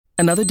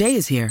Another day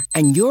is here,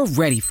 and you're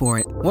ready for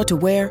it. What to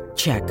wear?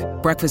 Check.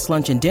 Breakfast,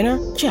 lunch, and dinner?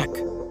 Check.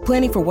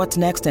 Planning for what's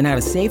next and how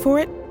to save for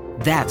it?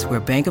 That's where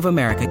Bank of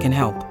America can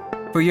help.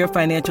 For your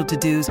financial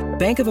to-dos,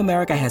 Bank of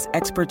America has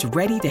experts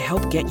ready to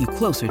help get you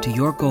closer to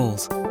your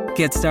goals.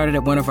 Get started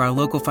at one of our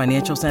local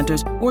financial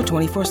centers or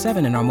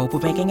 24/7 in our mobile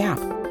banking app.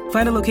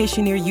 Find a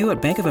location near you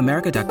at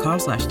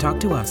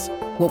bankofamerica.com/talktous.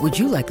 What would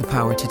you like the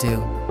power to do?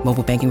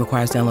 Mobile banking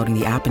requires downloading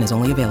the app and is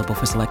only available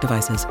for select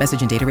devices.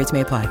 Message and data rates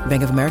may apply.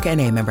 Bank of America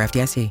N.A., member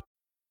FDIC.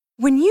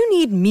 When you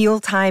need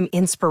mealtime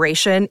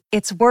inspiration,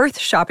 it's worth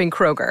shopping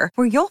Kroger,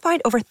 where you'll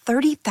find over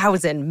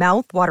 30,000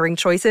 mouth-watering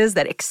choices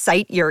that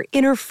excite your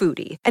inner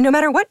foodie. And no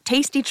matter what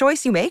tasty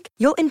choice you make,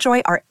 you'll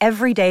enjoy our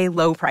everyday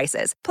low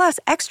prices, plus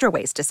extra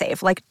ways to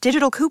save, like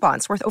digital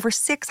coupons worth over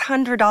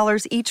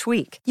 $600 each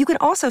week. You can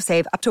also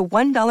save up to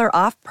 $1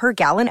 off per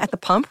gallon at the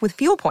pump with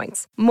fuel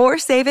points. More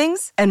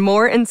savings and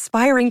more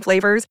inspiring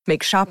flavors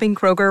make shopping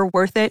Kroger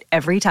worth it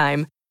every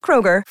time.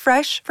 Kroger,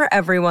 fresh for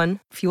everyone.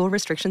 Fuel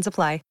restrictions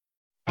apply.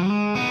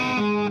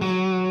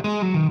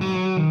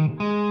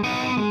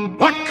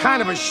 What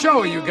kind of a show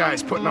are you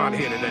guys putting on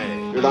here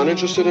today? You're not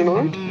interested in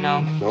art?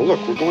 No. Now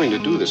look, we're going to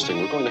do this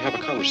thing. We're going to have a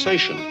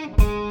conversation.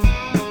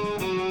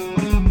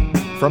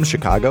 From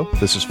Chicago,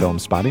 this is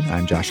Filmspotting.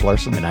 I'm Josh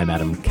Larson. And I'm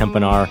Adam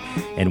Kempenaar,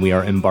 and we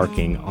are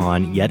embarking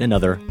on yet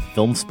another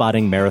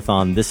Filmspotting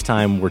marathon. This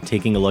time, we're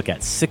taking a look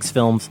at 6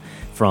 films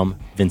from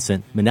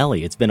Vincent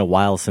Minnelli. It's been a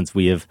while since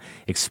we have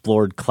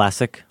explored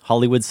classic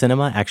Hollywood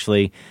cinema.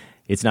 Actually,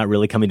 it's not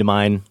really coming to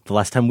mind the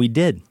last time we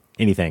did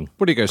anything.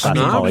 What are you guys, classic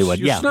snobs? Hollywood.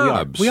 You're Yeah,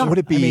 snobs. we are. Would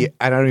it be,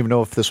 I don't even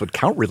know if this would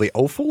count really,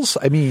 Opals?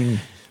 I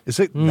mean, is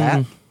it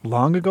that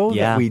long ago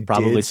yeah, that we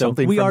probably did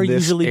something We from are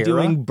this usually era?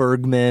 doing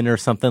Bergman or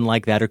something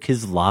like that, or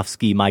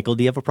Kieslowski. Michael,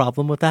 do you have a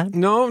problem with that?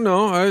 No.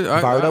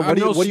 Varda, what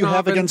do you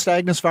have against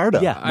Agnes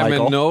Varda? Yeah,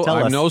 Michael?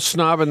 I'm no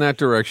snob in that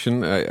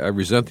direction. I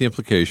resent the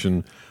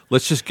implication.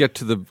 Let's just get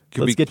to the.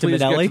 Let's get to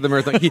Minnelli. Get to the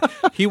marathon.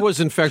 He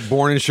was in fact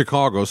born in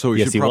Chicago, so we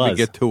Yes, should probably was.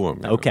 get to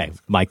him. Okay,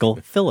 Michael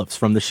Phillips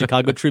from the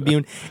Chicago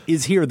Tribune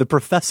is here, the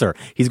professor.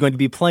 He's going to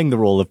be playing the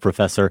role of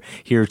professor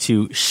here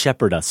to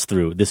shepherd us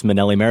through this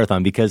Minnelli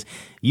marathon, because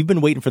you've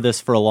been waiting for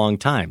this for a long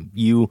time.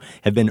 You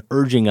have been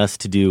urging us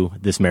to do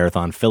this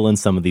marathon, fill in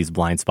some of these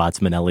blind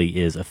spots. Minnelli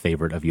is a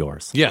favorite of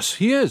yours. Yes,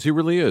 he is. He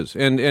really is.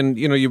 And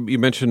you know, you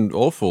mentioned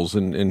Ophuls,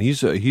 and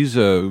he's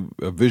a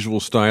visual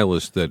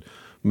stylist that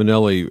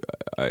Minnelli,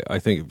 I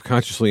think,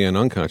 consciously and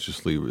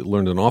unconsciously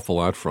learned an awful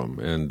lot from,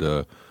 and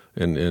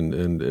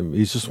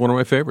he's just one of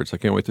my favorites. I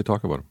can't wait to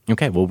talk about him.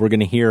 Okay, well, we're going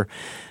to hear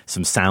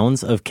some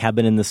sounds of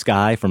Cabin in the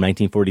Sky from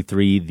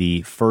 1943,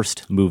 the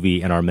first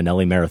movie in our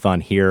Minnelli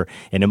marathon here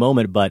in a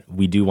moment, but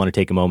we do want to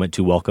take a moment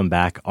to welcome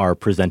back our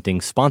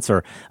presenting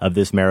sponsor of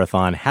this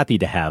marathon. Happy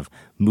to have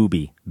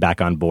Mubi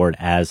back on board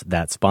as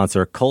that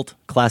sponsor. Cult,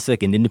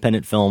 classic, and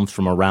independent films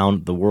from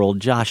around the world.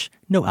 Josh,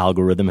 no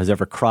algorithm has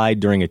ever cried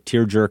during a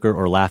tearjerker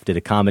or laughed at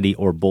a comedy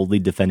or boldly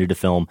defended a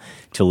film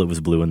till it was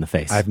blue in the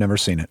face. I've never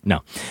seen it.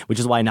 No, which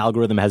is why an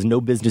algorithm has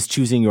no business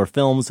choosing your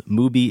films.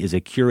 Mubi is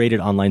a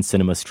curated online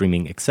cinema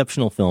streaming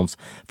exceptional films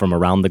from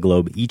around the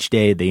globe. Each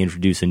day they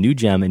introduce a new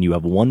gem, and you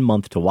have 1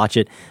 month to watch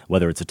it.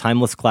 Whether it's a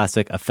timeless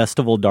classic, a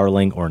festival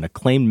darling, or an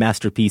acclaimed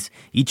masterpiece,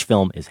 each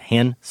film is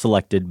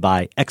hand-selected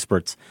by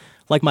experts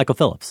like Michael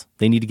Phillips.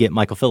 They need to get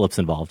Michael Phillips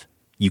involved.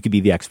 You could be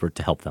the expert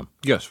to help them.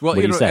 Yes. Well,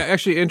 What do you say?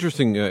 actually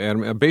interesting,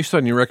 Adam, based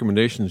on your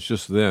recommendations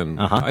just then,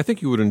 I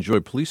think you would enjoy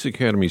Police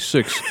Academy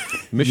 6,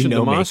 Mission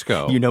to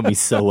Moscow. You know me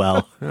so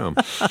well. Yeah.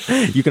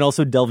 You can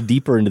also delve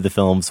deeper into the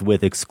films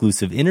with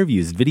exclusive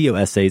interviews, video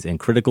essays, and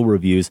critical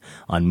reviews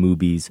on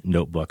Mubi's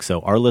notebook.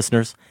 So our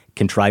listeners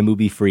can try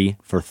Mubi free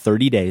for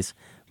 30 days.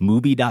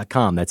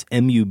 Mubi.com. That's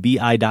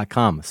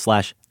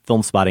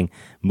MUBI.com/filmspotting.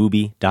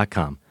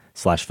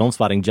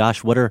 Mubi.com/filmspotting.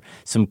 Josh, what are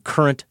some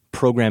current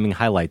programming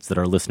highlights that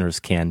our listeners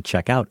can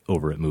check out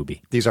over at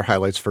Mubi? These are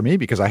highlights for me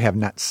because I have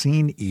not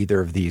seen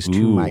either of these,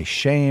 to my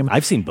shame.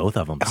 I've seen both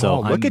of them, so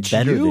look I'm at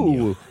better than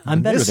you.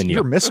 I'm better than you.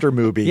 You're Mr.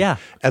 Mubi. Yeah.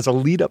 As a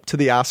lead up to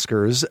the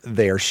Oscars,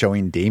 they are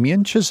showing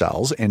Damien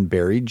Chazelle's and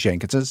Barry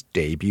Jenkins's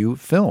debut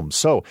film.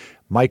 So,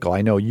 Michael,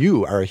 I know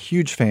you are a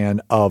huge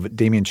fan of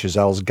Damien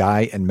Chazelle's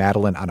Guy and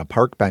Madeline on a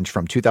Park Bench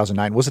from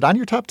 2009. Was it on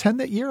your top 10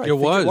 that year? It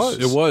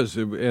was,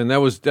 and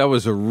that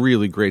was a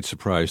really great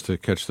surprise to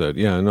catch that.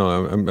 Yeah,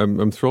 no,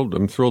 I'm thrilled.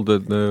 I'm thrilled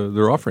that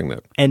they're offering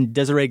that. And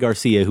Desiree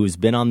Garcia, who's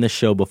been on this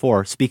show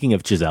before, speaking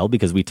of Chazelle,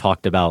 because we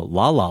talked about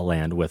La La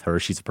Land with her.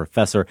 She's a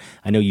professor.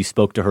 I know you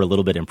spoke to her a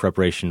little bit in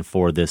preparation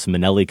for this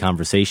Minnelli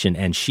conversation,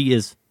 and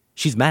she's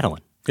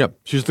Madeline. Yep,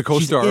 she's the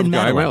co-star of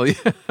Guy Minnelli.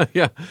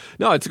 Yeah,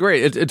 no, it's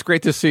great. It's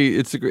great to see.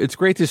 It's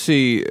great to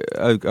see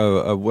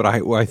what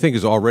I think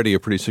is already a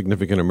pretty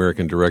significant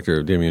American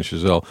director, Damien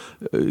Chazelle,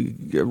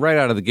 right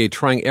out of the gate,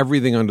 trying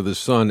everything under the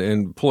sun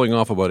and pulling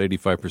off about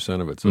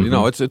 85% of it. So you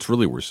know, it's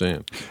really worth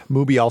saying.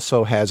 Mubi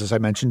also has, as I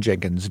mentioned,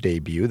 Jenkins'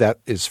 debut. That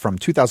is from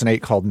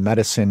 2008, called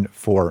Medicine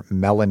for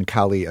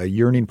Melancholy, a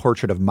yearning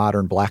portrait of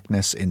modern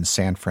blackness in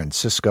San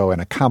Francisco and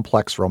a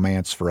complex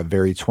romance for a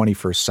very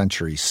 21st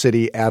century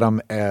city.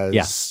 Adam,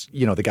 as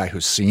you know, the guy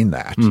who's seen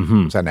that.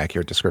 Is that an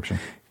accurate description?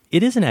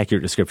 It is an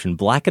accurate description.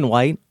 Black and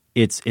white.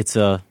 It's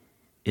a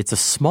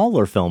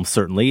smaller film,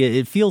 certainly.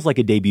 It feels like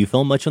a debut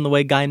film, much in the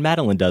way Guy and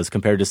Madeline does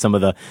compared to some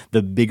of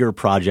the bigger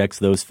projects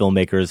those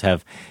filmmakers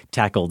have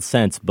tackled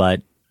since,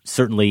 but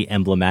certainly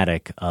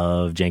emblematic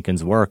of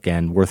Jenkins' work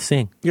and worth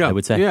seeing, I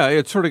would say. Yeah,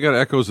 it sort of got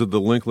echoes of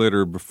the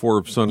Linklater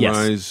Before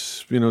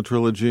Sunrise,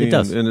 trilogy. It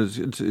does. And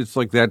it's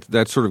like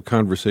that sort of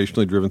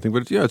conversationally driven thing.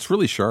 But it's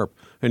really sharp.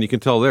 And you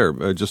can tell there,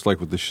 just like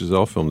with the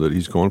Chazelle film, that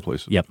he's going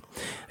places. Yep.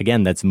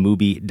 Again, that's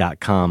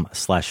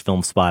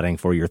Mubi.com/filmspotting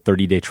for your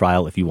 30-day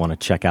trial if you want to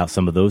check out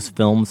some of those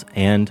films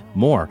and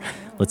more.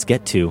 Let's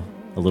get to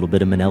a little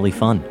bit of Minnelli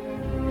fun.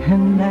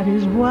 And that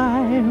is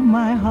why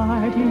my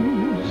heart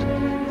is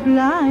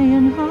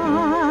flying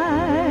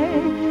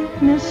high,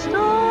 Mister,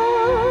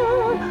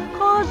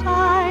 'cause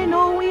I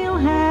know we'll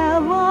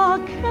have a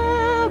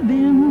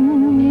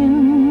cabin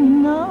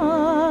in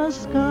the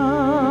sky.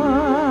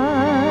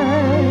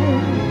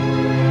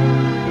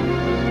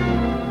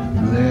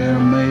 There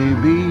may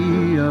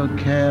be a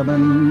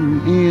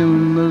cabin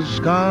in the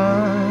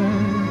sky,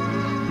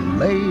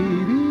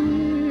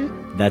 lady.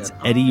 That's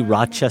Eddie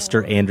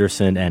Rochester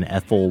Anderson and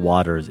Ethel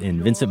Waters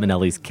in Vincent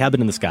Minnelli's Cabin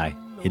in the Sky.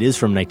 It is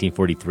from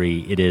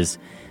 1943. It is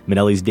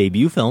Minnelli's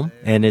debut film,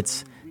 and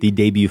it's the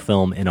debut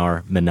film in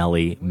our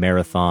Minnelli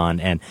Marathon.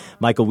 And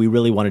Michael, we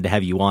really wanted to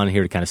have you on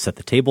here to kind of set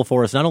the table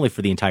for us, not only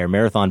for the entire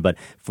marathon, but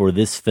for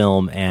this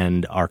film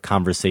and our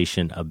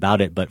conversation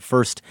about it. But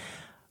first,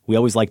 we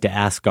always like to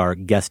ask our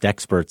guest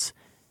experts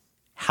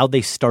how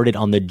they started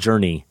on the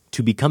journey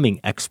to becoming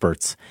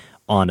experts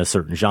on a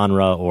certain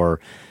genre or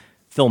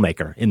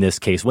filmmaker in this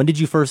case. When did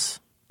you first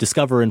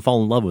discover and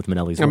fall in love with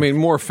Minnelli's work? I mean,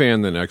 more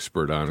fan than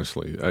expert,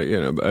 honestly.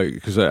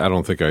 Because I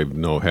don't think I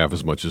know half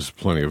as much as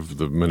plenty of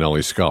the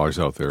Minnelli scholars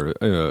out there.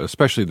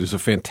 Especially, there's a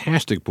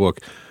fantastic book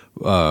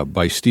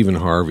by Stephen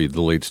Harvey,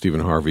 the late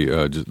Stephen Harvey,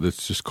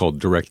 that's just called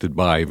Directed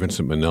by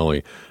Vincent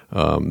Minnelli,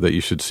 that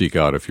you should seek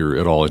out if you're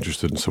at all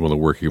interested in some of the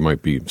work you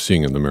might be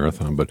seeing in the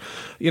marathon. But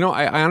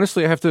I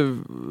honestly have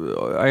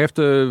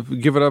to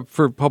give it up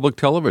for public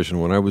television.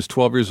 When I was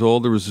 12 years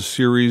old, there was a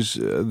series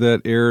that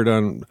aired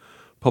on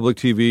public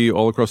TV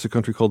all across the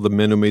country called The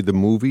Men Who Made the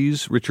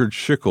Movies. Richard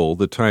Schickel,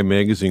 the Time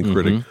magazine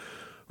critic,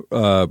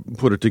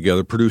 put it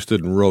together, produced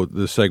it, and wrote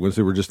the segments.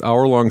 They were just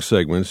hour-long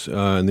segments.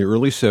 In the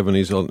early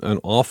 70s, an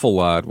awful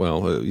lot,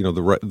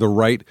 the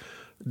right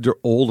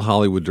old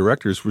Hollywood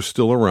directors were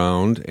still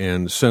around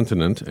and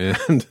sentient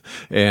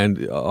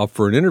and up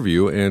for an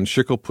interview, and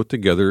Schickel put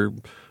together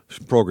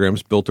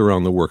programs built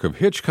around the work of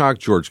Hitchcock,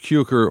 George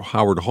Cukor,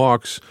 Howard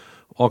Hawks,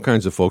 all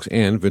kinds of folks,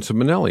 and Vincent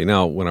Minnelli.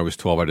 Now, when I was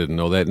 12, I didn't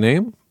know that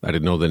name. I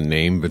didn't know the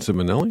name Vincent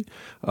Minnelli.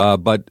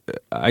 But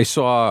I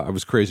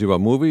was crazy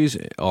about movies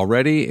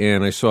already,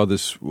 and I saw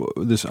this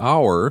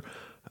hour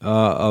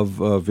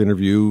of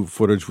interview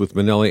footage with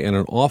Minnelli and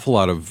an awful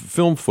lot of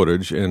film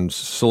footage and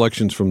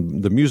selections from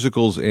the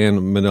musicals and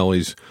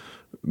Minnelli's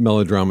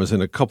melodramas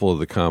and a couple of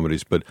the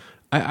comedies. But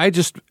I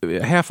just,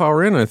 a half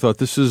hour in, I thought,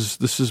 this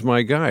is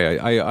my guy.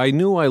 I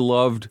knew I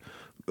loved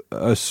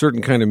a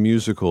certain kind of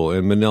musical,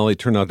 and Minnelli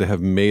turned out to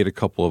have made a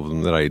couple of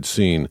them that I had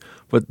seen.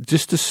 But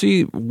just to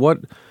see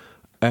without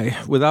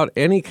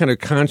any kind of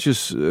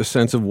conscious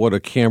sense of what a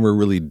camera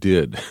really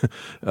did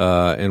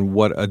and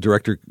what a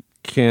director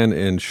can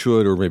and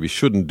should or maybe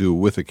shouldn't do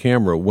with a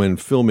camera when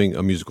filming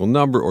a musical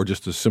number or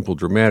just a simple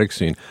dramatic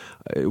scene.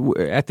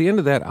 At the end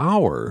of that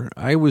hour,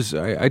 I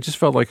just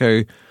felt like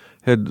I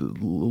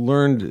had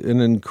learned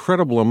an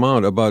incredible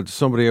amount about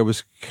somebody I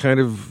was kind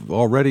of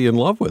already in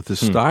love with, the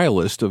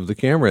stylist of the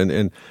camera.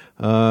 And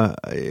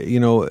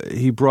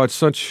he brought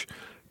such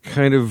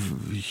kind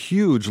of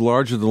huge,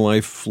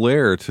 larger-than-life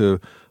flair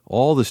to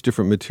all this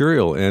different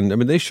material. And, I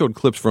mean, they showed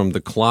clips from The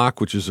Clock,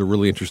 which is a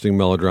really interesting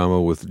melodrama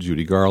with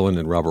Judy Garland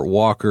and Robert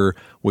Walker,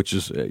 which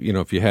is,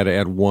 if you had to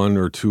add one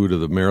or two to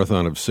the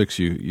marathon of 6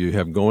 you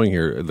have going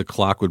here, The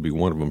Clock would be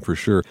one of them for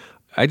sure.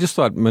 I just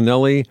thought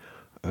Minnelli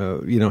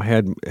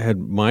had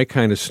my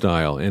kind of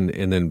style, and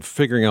then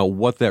figuring out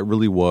what that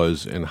really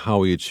was and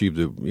how he achieved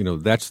it.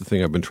 That's the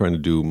thing I've been trying to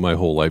do my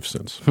whole life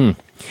since.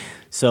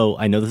 So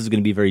I know this is going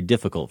to be very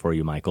difficult for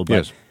you, Michael, but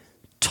yes.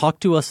 Talk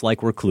to us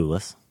like we're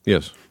clueless.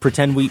 Yes.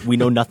 Pretend we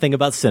know nothing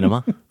about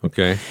cinema.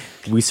 Okay.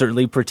 We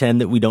certainly pretend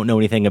that we don't know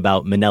anything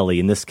about Minnelli.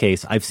 In this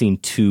case, I've seen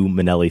 2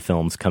 Minnelli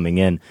films coming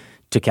in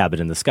to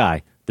Cabin in the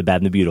Sky, The Bad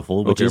and the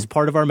Beautiful, which is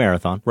part of our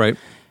marathon. Right.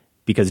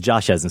 Because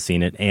Josh hasn't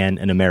seen it, and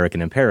An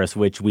American in Paris,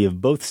 which we have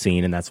both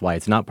seen, and that's why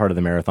it's not part of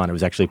the marathon. It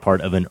was actually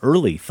part of an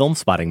early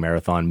Filmspotting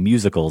marathon,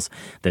 musicals,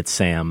 that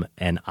Sam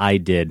and I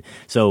did.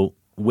 So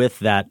with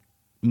that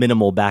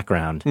minimal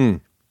background,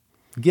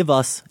 give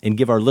us and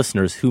give our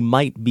listeners who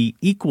might be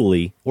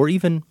equally or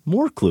even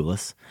more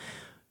clueless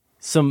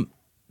some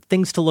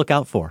things to look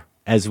out for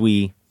as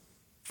we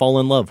fall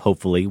in love,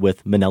 hopefully,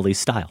 with Minnelli's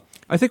style.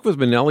 I think with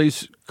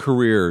Minnelli's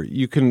career,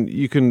 you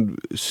can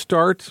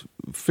start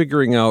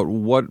figuring out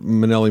what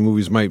Minnelli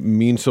movies might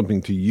mean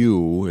something to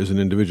you as an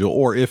individual,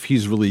 or if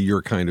he's really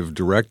your kind of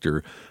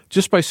director,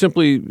 just by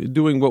simply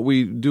doing what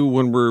we do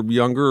when we're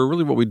younger, or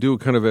really what we do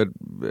kind of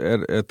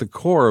at the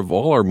core of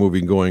all our movie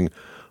going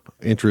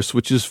interest,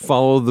 which is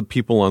follow the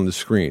people on the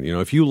screen.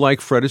 If you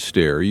like Fred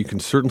Astaire, you can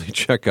certainly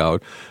check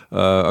out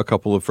a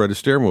couple of Fred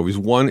Astaire movies.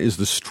 One is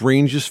the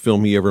strangest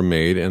film he ever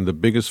made and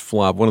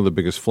one of the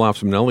biggest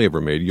flops Minnelli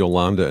ever made,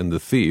 Yolanda and the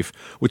Thief,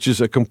 which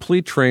is a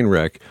complete train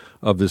wreck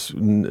of this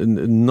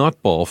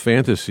nutball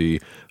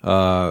fantasy,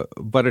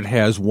 but it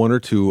has one or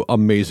two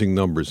amazing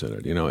numbers in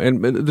it.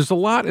 And there's a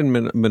lot in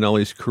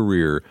Minnelli's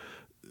career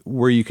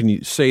where you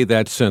can say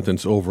that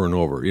sentence over and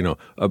over.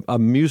 A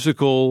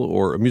musical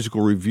or a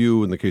musical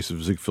review in the case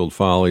of Ziegfeld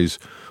Follies,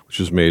 which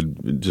was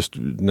made just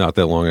not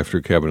that long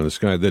after Cabin in the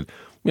Sky, that,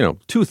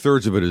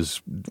 2/3 of it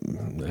is,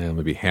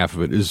 maybe half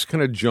of it is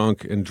kind of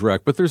junk and dreck.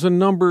 But there's a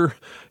number,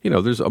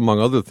 there's,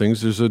 among other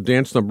things, there's a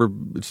dance number.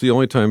 It's the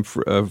only time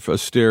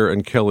Astaire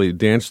and Kelly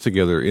danced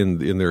together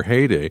in their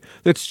heyday.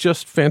 That's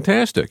just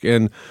fantastic.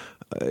 And,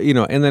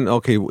 and then,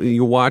 okay,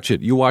 you watch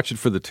it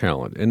for the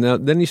talent. And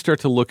then you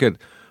start to look at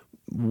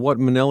what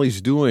Minnelli's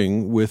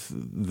doing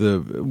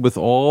with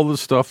all the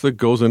stuff that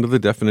goes into the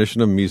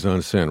definition of mise en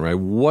scène, right?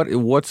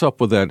 What's up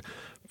with that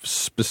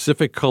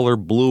specific color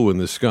blue in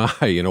the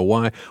sky?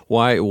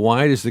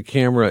 Why is the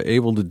camera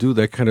able to do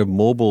that kind of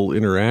mobile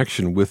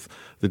interaction with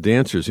the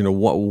dancers?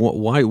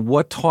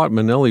 What taught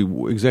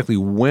Minnelli exactly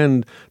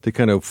when to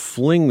kind of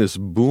fling this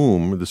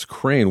boom, this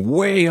crane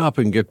way up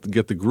and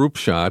get the group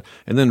shot,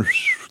 and then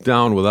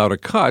down without a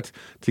cut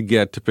to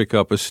pick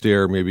up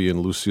Astaire, maybe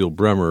in Lucille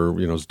Bremer,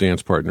 his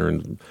dance partner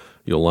in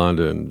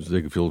Yolanda and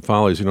Ziegfeld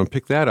Follies, and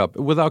pick that up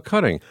without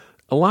cutting.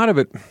 A lot of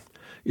it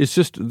is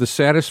just the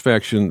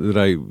satisfaction that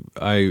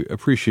I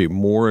appreciate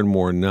more and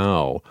more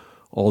now,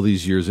 all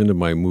these years into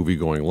my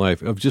movie-going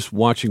life, of just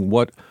watching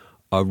what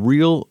a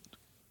real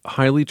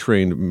highly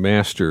trained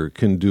master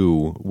can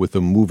do with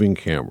a moving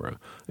camera,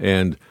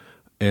 and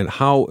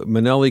how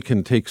Minnelli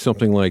can take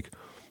something like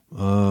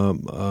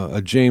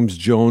a James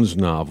Jones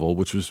novel,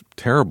 which was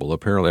terrible,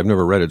 apparently. I've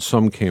never read it.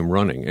 Some Came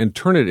Running, and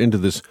turn it into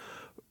this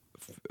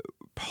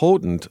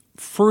potent,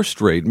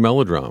 first-rate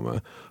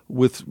melodrama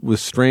with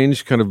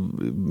strange kind of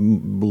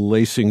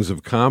lacings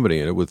of comedy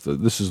in it.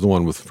 This is the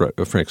one with Frank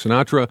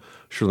Sinatra,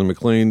 Shirley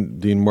MacLaine,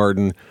 Dean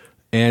Martin.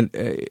 And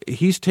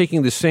he's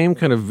taking the same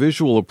kind of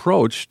visual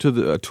approach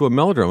to a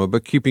melodrama,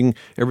 but keeping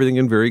everything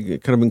in very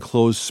kind of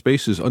enclosed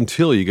spaces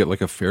until you get like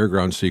a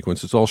fairground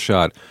sequence. It's all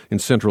shot in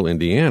central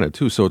Indiana,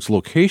 too, so it's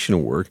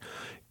location work.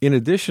 In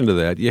addition to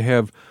that, you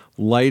have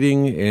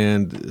lighting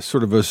and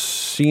sort of a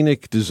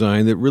scenic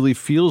design that really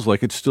feels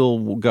like it's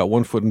still got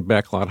one foot in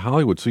backlot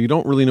Hollywood. So you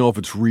don't really know if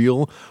it's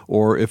real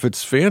or if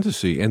it's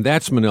fantasy. And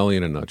that's Minnelli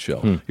in a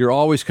nutshell. You're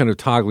always kind of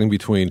toggling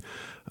between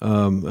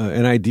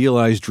an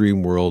idealized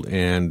dream world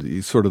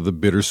and sort of the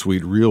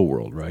bittersweet real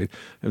world, right?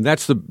 And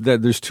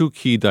there's two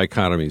key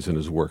dichotomies in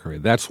his work,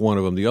 right? That's one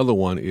of them. The other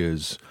one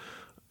is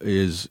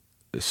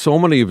so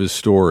many of his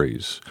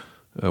stories,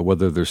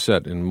 whether they're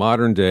set in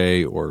modern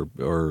day or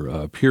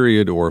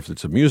period, or if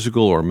it's a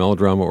musical or a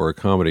melodrama or a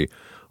comedy,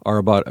 are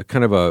about a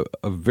kind of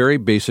a very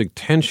basic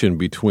tension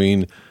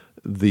between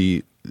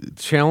the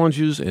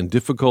challenges and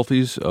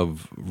difficulties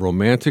of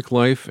romantic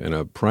life and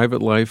a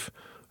private life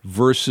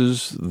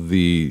versus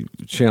the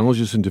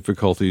challenges and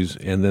difficulties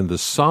and then the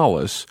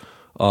solace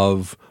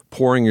of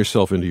pouring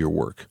yourself into your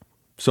work.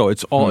 So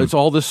it's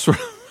all this sort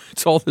of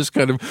it's all this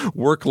kind of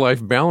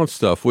work-life balance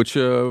stuff, which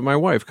my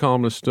wife,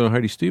 columnist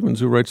Heidi Stevens,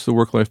 who writes the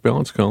work-life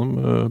balance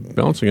column,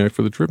 Balancing Act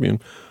for the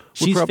Tribune,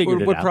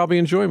 would probably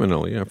enjoy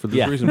Minnelli, for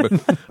this reason.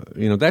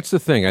 But that's the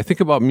thing. I think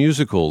about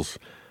musicals,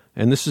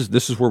 and this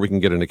is where we can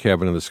get into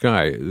Cabin in the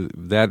Sky.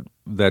 That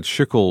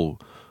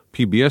Schickel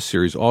PBS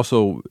series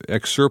also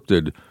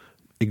excerpted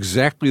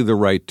exactly the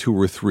right 2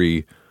 or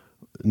 3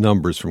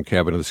 numbers from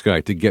Cabin in the Sky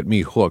to get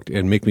me hooked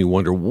and make me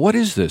wonder, what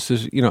is this?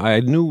 I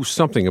knew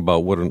something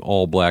about what an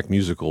all-black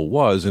musical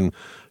was, and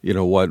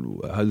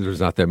there's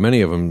not that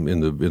many of them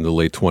in the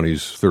late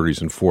 20s, 30s,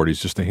 and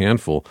 40s, just a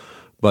handful.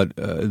 But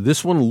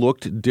this one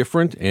looked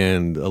different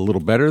and a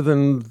little better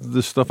than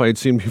the stuff I had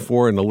seen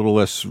before, and a little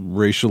less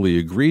racially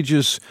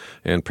egregious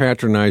and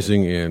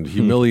patronizing and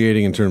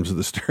humiliating in terms of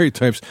the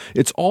stereotypes.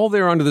 It's all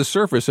there under the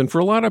surface, and for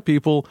a lot of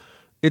people,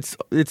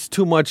 it's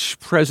too much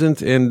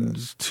present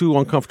and too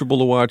uncomfortable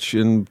to watch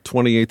in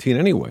 2018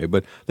 anyway.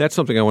 But that's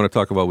something I want to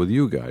talk about with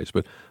you guys.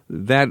 But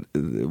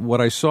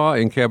what I saw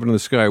in Cabin in the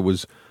Sky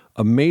was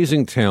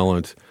amazing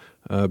talent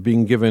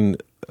being given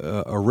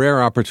a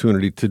rare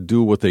opportunity to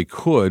do what they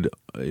could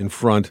in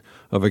front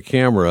of a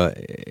camera,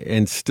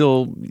 and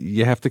still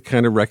you have to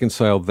kind of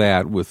reconcile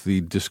that with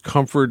the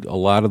discomfort a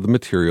lot of the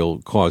material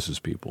causes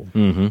people.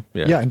 Mm-hmm.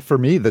 Yeah, and for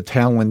me, the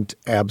talent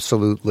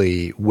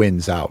absolutely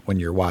wins out when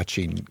you're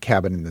watching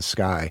Cabin in the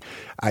Sky.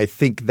 I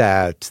think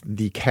that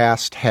the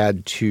cast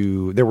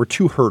there were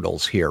 2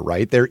 hurdles here,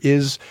 right? There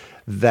is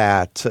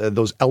that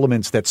those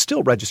elements that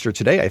still register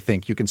today, I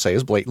think you can say,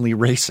 is blatantly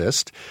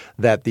racist,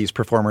 that these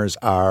performers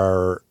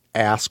are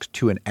asked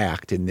to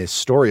enact in this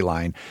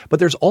storyline. But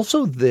there's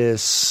also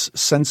this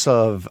sense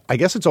of, I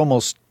guess it's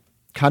almost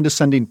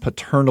condescending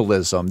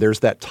paternalism. There's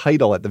that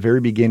title at the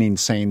very beginning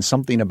saying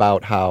something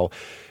about how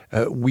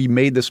we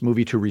made this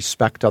movie to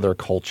respect other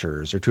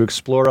cultures or to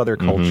explore other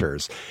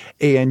cultures.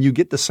 And you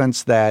get the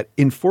sense that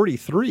in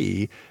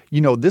 43,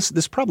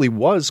 this probably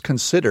was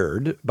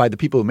considered by the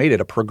people who made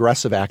it a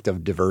progressive act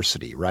of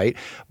diversity, right?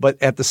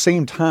 But at the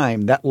same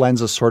time, that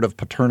lends a sort of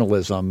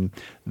paternalism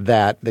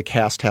that the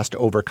cast has to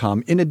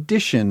overcome in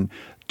addition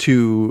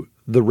to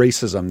the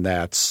racism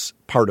that's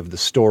part of the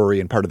story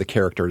and part of the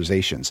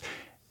characterizations.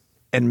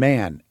 And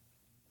man,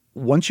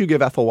 once you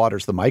give Ethel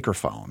Waters the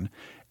microphone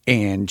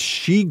and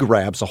she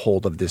grabs a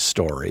hold of this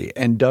story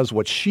and does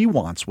what she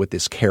wants with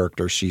this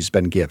character she's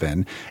been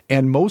given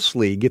and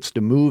mostly gets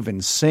to move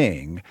and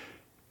sing,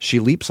 she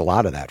leaps a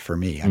lot of that for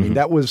me. I mean,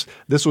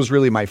 this was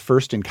really my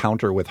first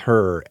encounter with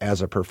her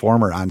as a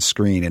performer on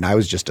screen, and I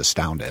was just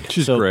astounded.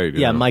 She's great.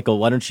 Yeah, Michael,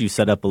 why don't you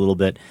set up a little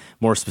bit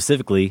more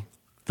specifically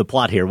the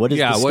plot here? What is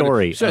the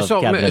story of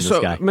Cabin in the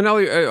Sky?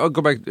 Minnelli, I'll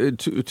go back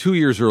 2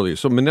 years earlier.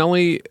 So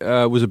Minnelli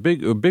was a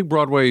big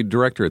Broadway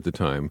director at the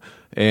time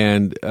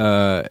and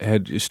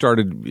had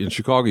started in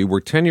Chicago. He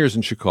worked 10 years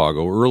in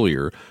Chicago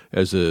earlier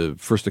as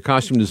first a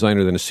costume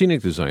designer, then a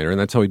scenic designer, and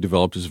that's how he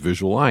developed his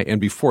visual eye. And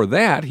before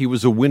that, he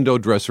was a window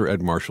dresser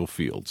at Marshall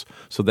Fields.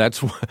 So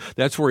that's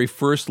where he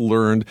first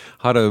learned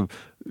how to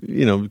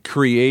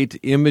create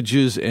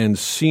images and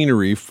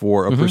scenery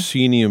for a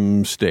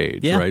proscenium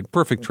stage, right?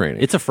 Perfect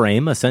training. It's a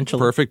frame,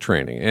 essentially. Perfect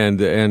training. And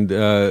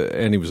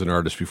he was an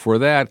artist before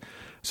that.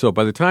 So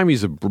by the time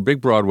he's a big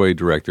Broadway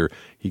director,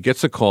 he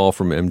gets a call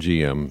from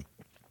MGM.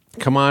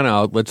 Come on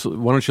out. Why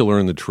don't you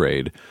learn the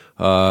trade?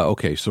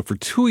 Okay. So for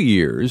 2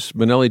 years,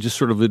 Minnelli just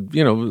sort of,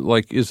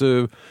 is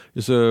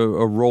a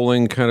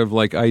rolling kind of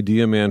like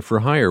idea man for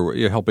hire,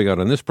 helping out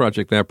on this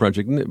project, that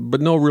project, but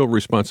no real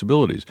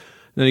responsibilities.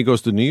 Then he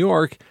goes to New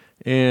York,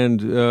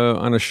 and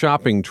on a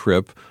shopping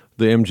trip,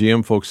 the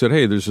MGM folks said,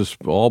 hey, there's this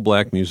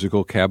all-black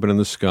musical, Cabin in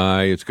the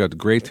Sky. It's got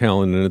great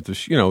talent in it.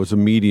 It's a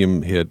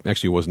medium hit.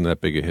 Actually, it wasn't that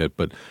big a hit,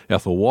 but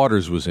Ethel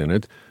Waters was in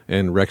it,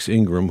 and Rex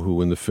Ingram,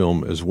 who in the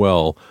film as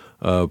well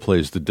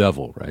plays the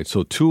devil, right?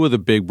 So two of the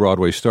big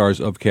Broadway stars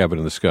of Cabin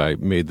in the Sky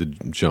made the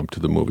jump to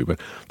the movie. But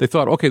they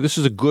thought, okay, this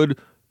is a good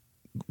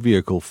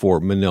vehicle for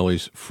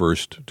Minnelli's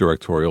first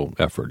directorial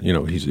effort.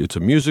 It's a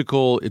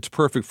musical. It's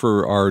perfect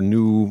for our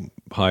new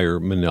hire,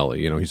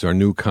 Minnelli. He's our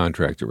new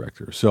contract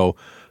director. So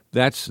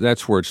that's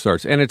where it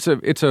starts. And it's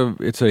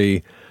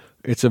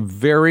a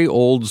very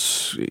old,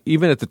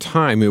 even at the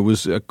time, it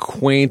was a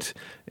quaint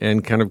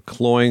and kind of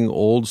cloying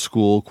old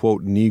school,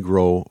 quote,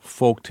 Negro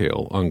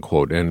folktale,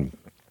 unquote. And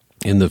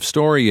in the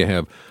story, you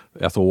have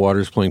Ethel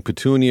Waters playing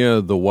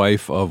Petunia, the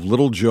wife of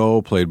Little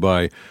Joe, played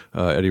by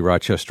Eddie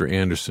Rochester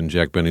Anderson,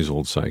 Jack Benny's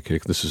old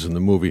sidekick. This is in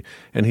the movie,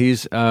 and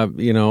he's,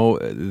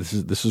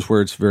 this is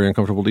where it's very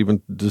uncomfortable to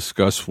even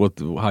discuss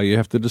how you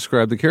have to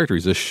describe the character.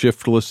 He's a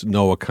shiftless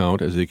no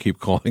account, as they keep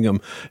calling him.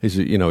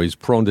 He's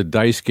prone to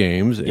dice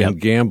games and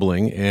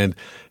gambling, and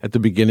at the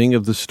beginning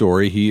of the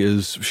story, he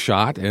is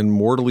shot and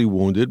mortally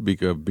wounded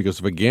because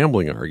of a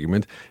gambling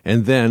argument,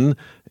 and then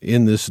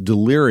in this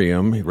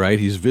delirium, right,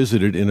 he's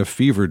visited in a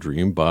fever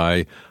dream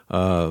by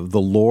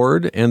the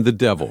Lord and the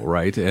devil,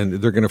 right? And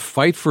they're going to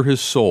fight for his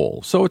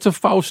soul. So it's a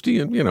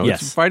Faustian,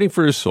 it's fighting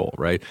for his soul,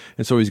 right?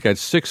 And so he's got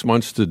 6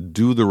 months to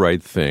do the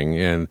right thing.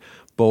 And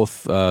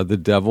both the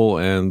devil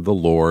and the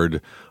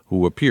Lord,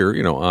 who appear,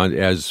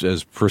 as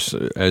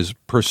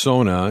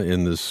persona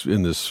in this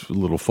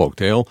little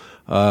folktale,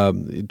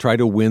 try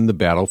to win the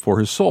battle for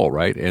his soul,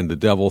 right? And the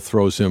devil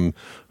throws him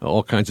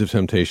all kinds of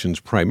temptations,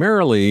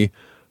 primarily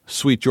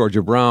Sweet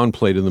Georgia Brown,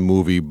 played in the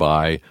movie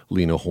by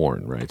Lena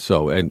Horne, right?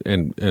 So, and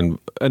an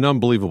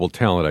unbelievable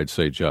talent, I'd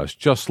say, Josh.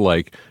 Just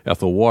like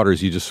Ethel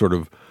Waters, you just sort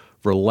of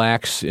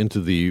relax into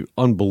the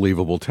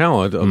unbelievable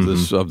talent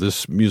of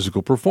this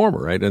musical performer,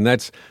 right? And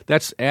that's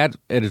at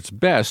its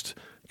best.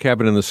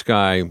 Cabin in the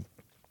Sky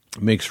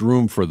makes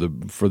room for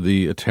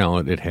the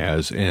talent it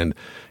has, and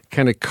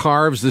kind of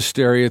carves the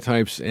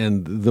stereotypes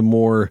and the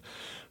more,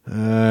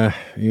 the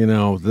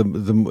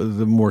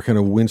more kind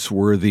of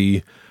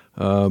wince-worthy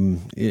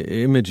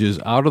images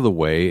out of the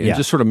way, and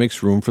just sort of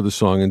makes room for the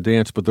song and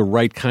dance, but the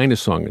right kind of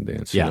song and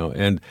dance,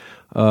 And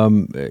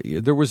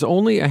there was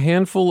only a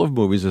handful of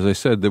movies, as I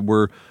said, that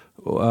were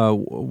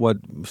what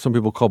some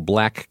people call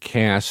black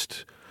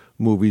cast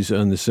movies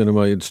in the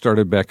cinema. It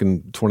started back in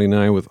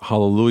 1929 with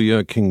Hallelujah,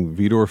 a King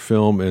Vidor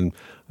film, and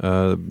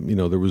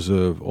there was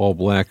a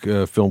all-black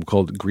film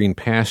called Green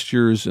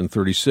Pastures in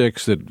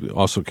 1936 that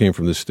also came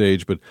from this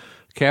stage, but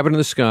Cabin in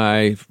the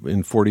Sky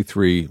in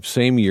 1943,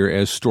 same year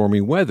as Stormy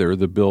Weather,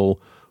 the Bill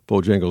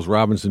Bojangles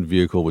Robinson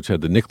vehicle, which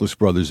had the Nicholas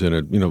brothers in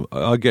it.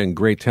 Again,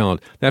 great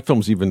talent. That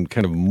film's even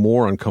kind of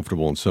more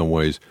uncomfortable in some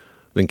ways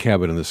than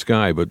Cabin in the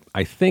Sky. But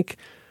I think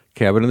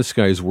Cabin in the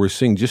Sky is worth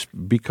seeing just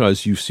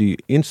because you see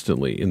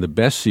instantly in the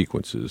best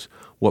sequences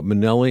what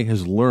Minnelli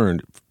has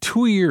learned,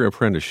 2-year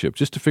apprenticeship,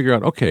 just to figure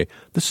out, okay,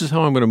 this is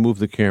how I'm going to move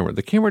the camera.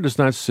 The camera does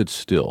not sit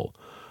still.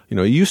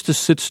 It used to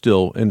sit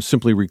still and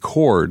simply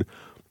record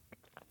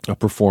a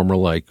performer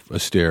like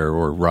Astaire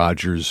or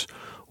Rogers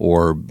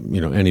or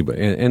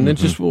anybody, and then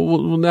just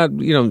will not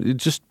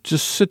just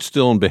sit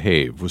still and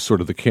behave was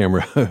sort of the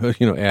camera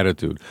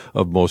attitude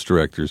of most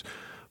directors.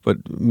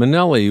 But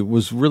Minnelli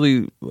was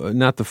really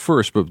not the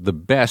first, but the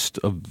best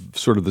of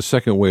sort of the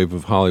second wave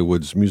of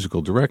Hollywood's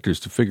musical directors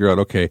to figure out,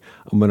 okay,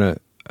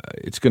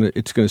 it's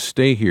gonna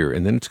stay here,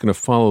 and then it's gonna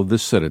follow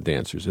this set of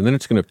dancers, and then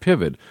it's gonna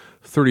pivot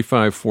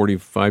 35,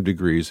 45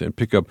 degrees and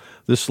pick up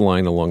this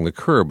line along the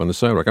curb on the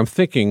sidewalk. I'm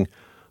thinking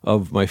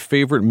of my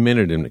favorite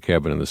minute in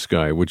Cabin in the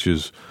Sky, which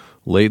is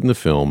late in the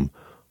film.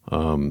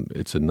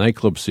 It's a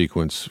nightclub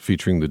sequence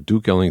featuring the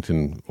Duke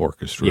Ellington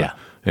Orchestra. Yeah.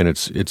 And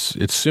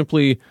it's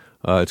simply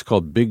it's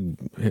called Big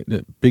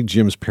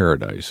Jim's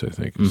Paradise, I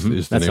think.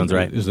 Sounds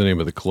right. Is the name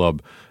of the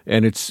club.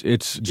 And it's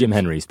Jim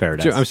Henry's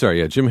Paradise. I'm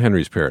sorry, yeah, Jim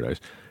Henry's Paradise.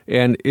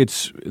 And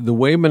it's the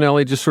way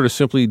Minnelli just sort of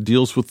simply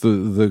deals with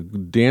the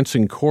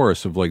dancing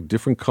chorus of like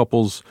different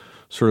couples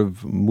sort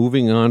of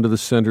moving on to the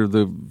center of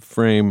the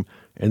frame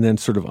and then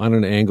sort of on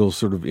an angle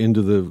sort of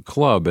into the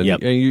club. And,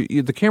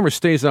 the camera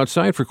stays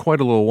outside for quite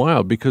a little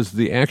while because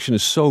the action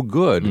is so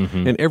good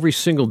and every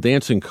single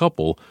dancing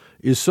couple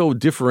is so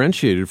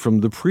differentiated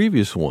from the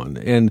previous one.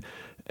 And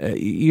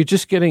you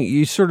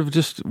sort of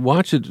just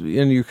watch it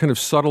and you're kind of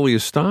subtly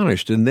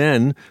astonished. And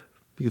then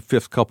the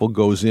fifth couple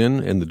goes in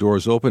and the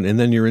doors open and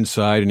then you're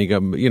inside and you got,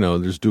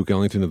 there's Duke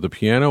Ellington at the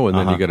piano and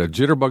then you got a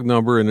jitterbug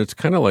number and it's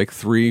kind of like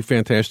 3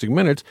 fantastic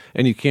minutes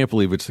and you can't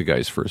believe it's the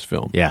guy's first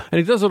film. Yeah. And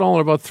he does it all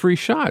in about 3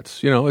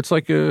 shots. It's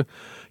like,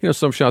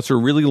 some shots are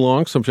really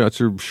long, some shots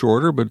are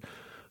shorter, but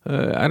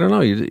I don't know.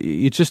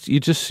 You just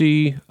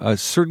see a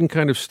certain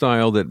kind of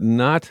style that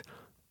not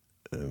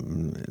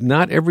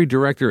every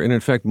director, and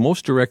in fact,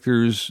 most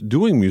directors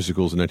doing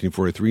musicals in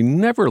 1943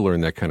 never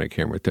learned that kind of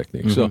camera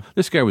technique. So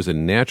this guy was a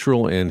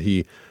natural, and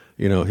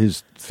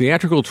his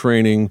theatrical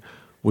training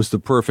was the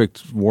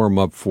perfect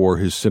warm-up for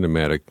his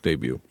cinematic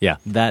debut. Yeah,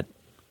 that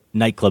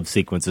nightclub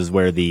sequence is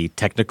where the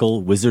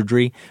technical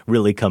wizardry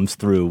really comes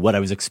through. What I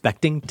was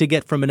expecting to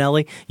get from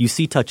Minnelli, you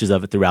see touches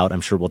of it throughout.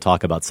 I'm sure we'll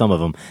talk about some of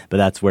them, but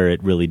that's where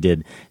it really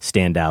did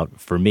stand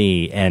out for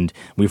me. And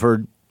we've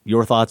heard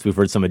your thoughts. We've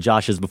heard some of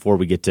Josh's before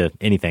we get to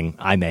anything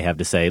I may have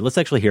to say. Let's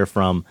actually hear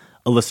from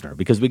a listener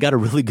because we got a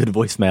really good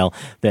voicemail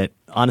that,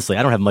 honestly,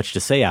 I don't have much to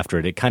say after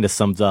it. It kind of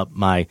sums up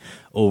my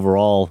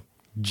overall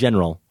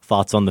general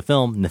thoughts on the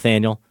film.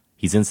 Nathaniel,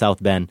 he's in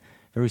South Bend,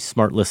 very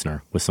smart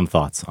listener with some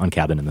thoughts on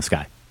Cabin in the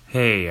Sky.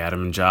 Hey,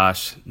 Adam and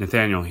Josh.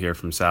 Nathaniel here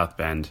from South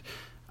Bend.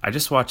 I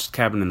just watched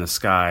Cabin in the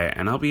Sky,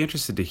 and I'll be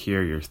interested to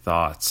hear your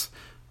thoughts.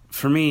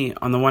 For me,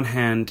 on the one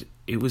hand,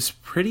 it was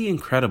pretty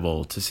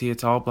incredible to see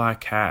its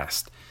all-black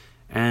cast.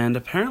 And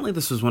apparently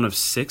this was one of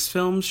 6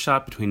 films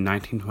shot between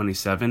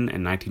 1927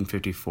 and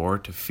 1954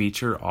 to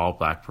feature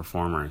all-black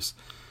performers.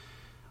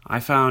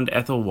 I found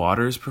Ethel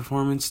Waters'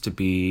 performance to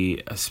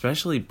be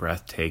especially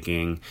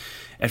breathtaking.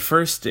 At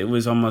first, it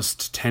was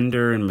almost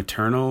tender and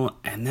maternal,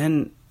 and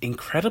then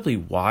incredibly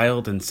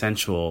wild and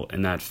sensual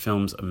in that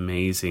film's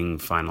amazing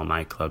final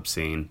nightclub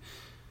scene.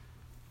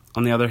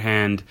 On the other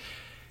hand,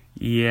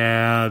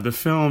 yeah, the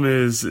film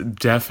is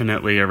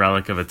definitely a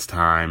relic of its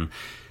time.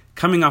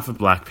 Coming off of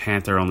Black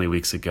Panther only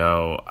weeks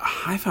ago,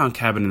 I found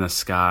Cabin in the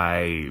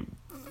Sky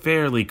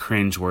fairly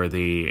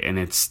cringeworthy in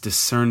its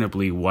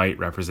discernibly white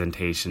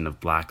representation of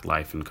black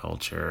life and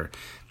culture,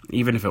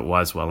 even if it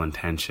was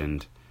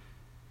well-intentioned.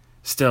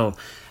 Still,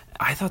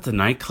 I thought the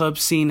nightclub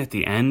scene at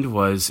the end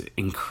was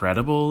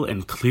incredible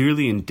and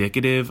clearly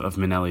indicative of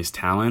Minnelli's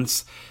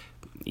talents.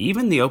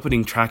 Even the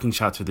opening tracking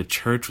shot through the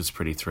church was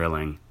pretty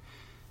thrilling.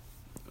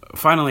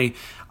 Finally,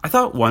 I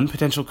thought one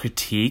potential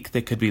critique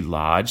that could be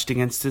lodged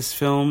against this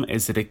film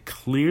is that it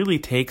clearly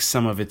takes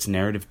some of its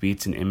narrative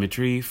beats and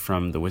imagery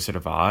from The Wizard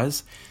of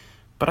Oz,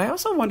 but I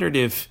also wondered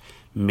if,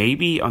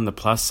 maybe on the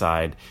plus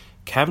side,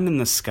 Cabin in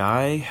the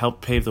Sky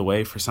helped pave the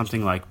way for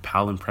something like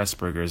Powell and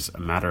Pressburger's A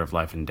Matter of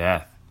Life and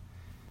Death.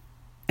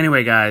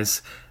 Anyway,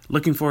 guys,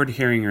 looking forward to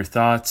hearing your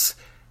thoughts,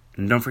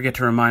 and don't forget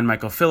to remind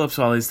Michael Phillips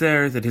while he's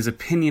there that his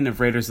opinion of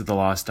Raiders of the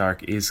Lost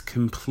Ark is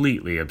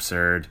completely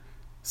absurd.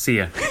 See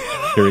ya.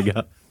 Here we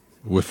go.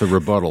 With the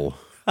rebuttal.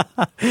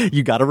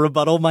 You got a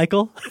rebuttal,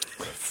 Michael?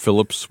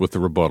 Phillips with the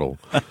rebuttal.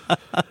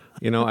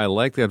 I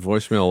like that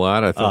voicemail a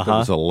lot. I thought that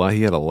was a lot.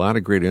 He had a lot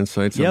of great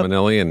insights on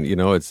Minnelli, and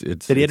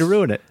it's that he had to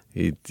ruin it.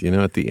 He,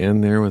 at the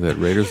end there with that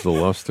Raiders of the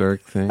Lost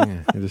Ark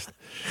thing,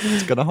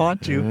 it's gonna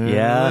haunt you.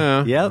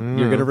 You're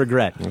gonna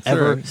regret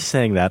ever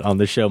saying that on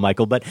the show,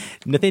 Michael. But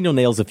Nathaniel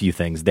nails a few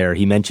things there.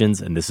 He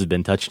mentions, and this has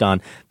been touched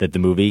on, that the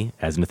movie,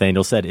 as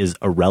Nathaniel said, is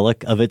a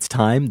relic of its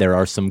time. There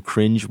are some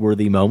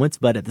cringe-worthy moments,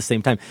 but at the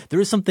same time, there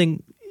is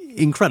something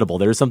incredible.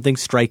 There is something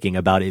striking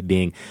about it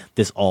being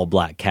this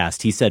all-black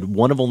cast. He said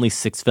one of only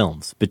 6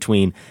 films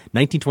between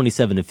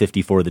 1927 and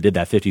 54 that did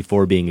that,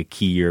 54 being a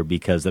key year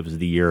because that was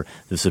the year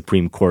the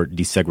Supreme Court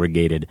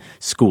desegregated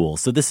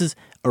schools. So this is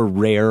a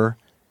rare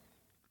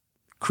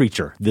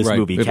creature, this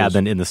movie,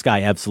 Cabin in the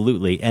Sky,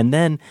 absolutely. And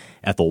then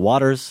Ethel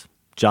Waters,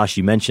 Josh,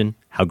 you mentioned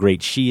how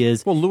great she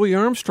is. Well, Louis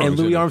Armstrong. And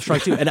Louis Armstrong,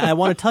 too. And I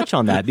want to touch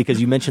on that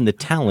because you mentioned the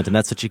talent, and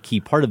that's such a key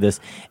part of this.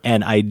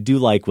 And I do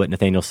like what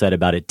Nathaniel said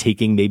about it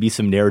taking maybe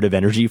some narrative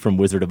energy from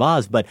Wizard of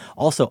Oz. But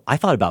also, I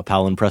thought about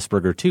Powell and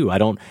Pressburger, too. I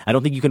don't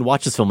think you can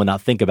watch this film and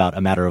not think about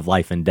a matter of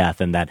life and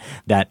death and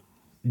that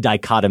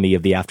dichotomy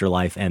of the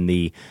afterlife and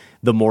the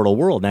mortal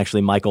world. And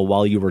actually, Michael,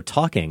 while you were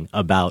talking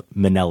about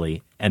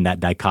Minnelli and that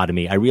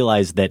dichotomy, I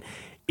realized that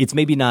it's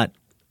maybe not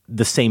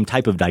the same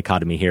type of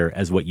dichotomy here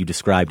as what you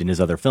described in his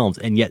other films,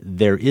 and yet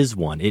there is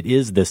one. It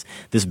is this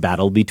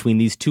battle between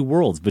these two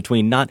worlds,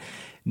 between not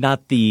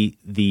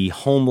the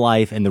home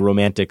life and the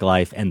romantic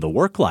life and the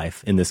work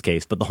life in this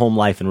case, but the home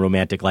life and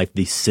romantic life,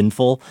 the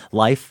sinful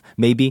life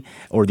maybe,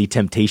 or the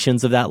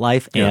temptations of that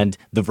life, and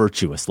the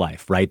virtuous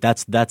life, right?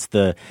 That's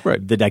the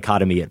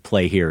dichotomy at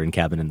play here in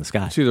Cabin in the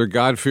Sky. It's either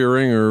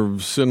God-fearing or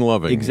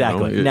sin-loving.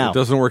 Exactly. You know? It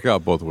doesn't work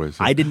out both ways.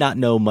 I did not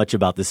know much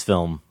about this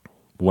film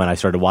when I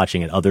started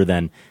watching it, other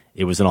than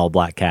it was an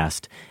all-black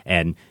cast.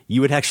 And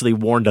you had actually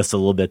warned us a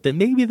little bit that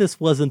maybe this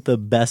wasn't the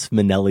best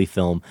Minnelli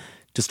film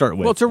to start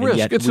with. Well, it's a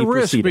risk. It's a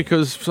risk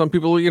because some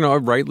people,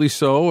 rightly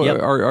so,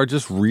 are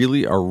just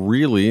really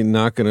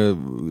not going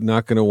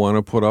to want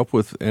to put up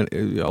with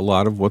a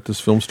lot of what this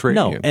film's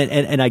trading in.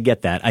 And I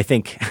get that. I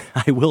think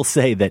I will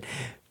say that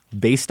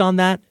based on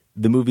that,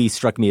 the movie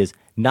struck me as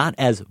not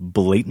as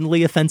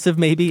blatantly offensive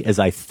maybe as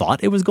I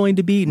thought it was going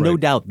to be. Right. No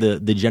doubt the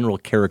general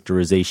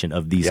characterization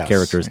of these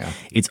characters,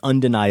 it's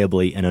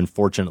undeniably and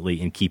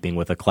unfortunately in keeping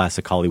with a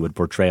classic Hollywood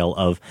portrayal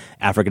of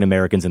African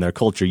Americans and their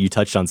culture. You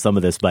touched on some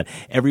of this, but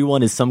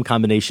everyone is some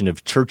combination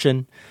of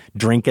churching,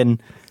 drinking,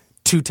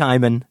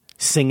 two-timing,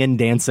 singing,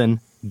 dancing,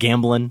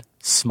 gambling,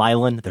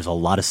 smiling. There's a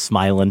lot of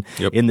smiling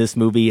in this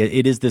movie.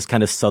 It is this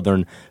kind of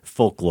Southern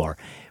folklore.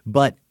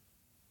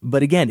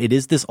 But again, it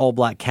is this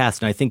all-black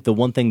cast, and I think the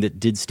one thing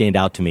that did stand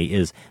out to me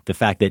is the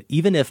fact that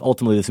even if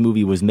ultimately this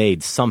movie was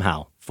made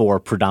somehow for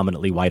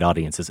predominantly white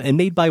audiences and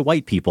made by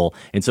white people,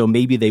 and so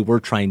maybe they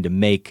were trying to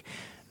make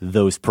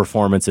those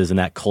performances and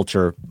that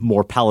culture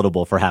more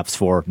palatable perhaps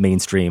for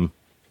mainstream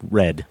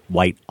red,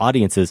 white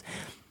audiences,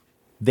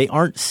 they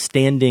aren't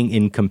standing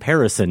in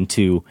comparison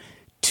to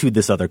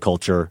this other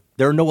culture.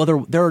 There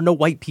are no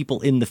white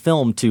people in the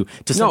film to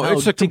somehow. No, it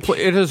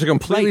is a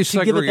completely segregated.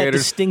 To give it that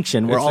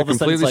distinction where all of a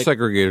sudden it's like,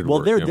 segregated.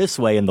 Well, they're this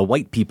way, and the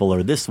white people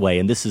are this way,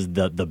 and this is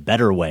the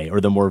better way or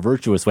the more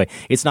virtuous way.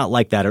 It's not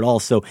like that at all.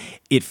 So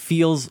it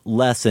feels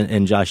less,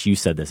 and Josh, you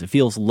said this, it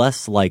feels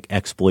less like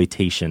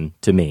exploitation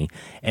to me,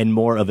 and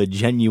more of a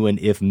genuine,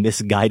 if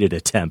misguided,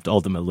 attempt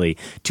ultimately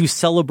to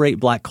celebrate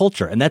black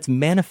culture, and that's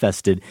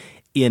manifested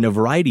in a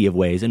variety of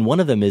ways, and one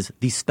of them is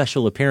these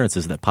special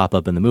appearances that pop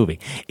up in the movie.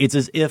 It's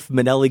as if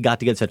Minnelli got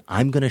together and said,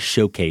 I'm going to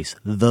showcase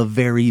the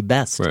very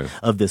best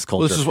of this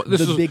culture,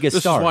 the biggest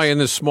stars. This is why in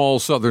this small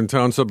southern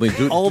town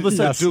suddenly all of a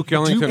sudden Duke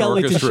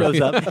Ellington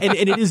shows up, and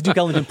it is Duke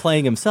Ellington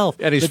playing himself.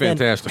 And he's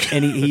fantastic.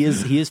 And he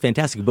is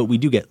fantastic, but we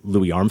do get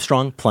Louis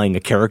Armstrong playing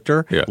a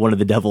character, one of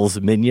the devil's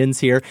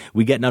minions here.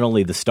 We get not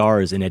only the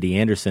stars in Eddie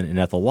Anderson and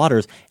Ethel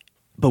Waters,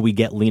 but we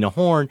get Lena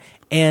Horne,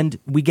 and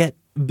we get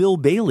Bill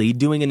Bailey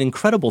doing an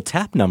incredible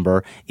tap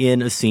number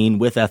in a scene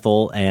with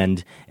Ethel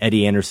and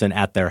Eddie Anderson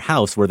at their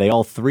house where they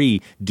all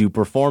three do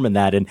perform in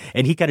that. And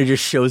he kind of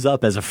just shows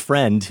up as a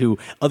friend who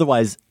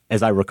otherwise,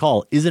 as I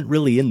recall, isn't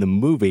really in the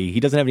movie. He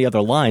doesn't have any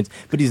other lines,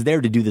 but he's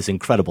there to do this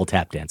incredible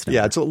tap dance number.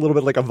 Yeah, it's a little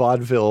bit like a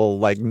vaudeville,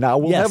 like now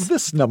we'll have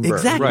this number.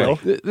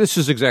 Exactly. Right. This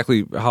is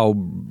exactly how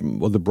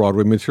the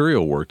Broadway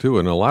material worked, too,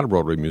 and a lot of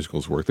Broadway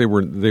musicals work. They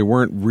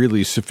weren't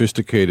really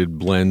sophisticated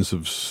blends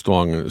of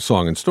song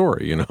and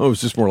story. It was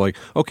just more like,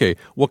 okay,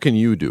 what can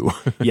you do?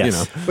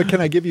 Yes. But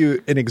can I give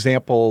you an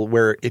example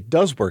where it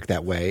does work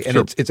that way? And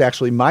it's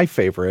actually my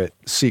favorite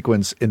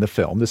sequence in the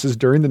film. This is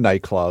during the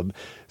nightclub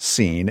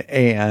scene,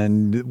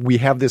 and we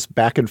have this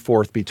back and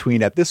forth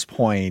between, at this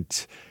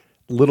point,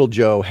 Little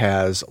Joe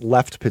has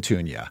left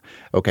Petunia,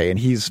 and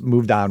he's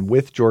moved on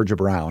with Georgia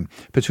Brown.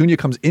 Petunia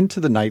comes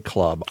into the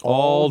nightclub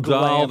all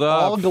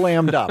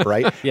glammed up,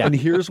 right? And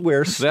here's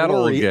where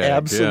story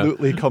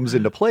absolutely comes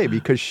into play,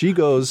 because she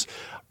goes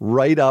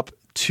right up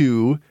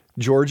to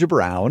Georgia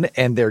Brown,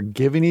 and they're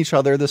giving each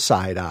other the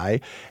side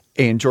eye.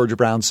 And Georgia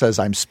Brown says,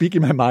 I'm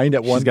speaking my mind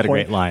at one point. She's got a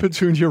great line.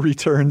 Petunia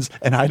returns,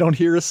 and I don't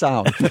hear a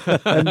sound.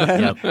 And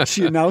then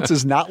she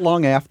announces not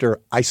long after,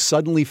 I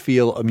suddenly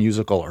feel a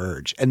musical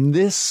urge. And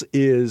this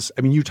is,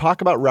 you talk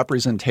about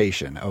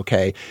representation,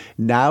 okay?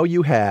 Now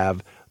you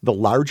have the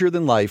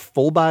larger-than-life,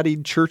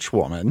 full-bodied church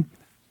woman.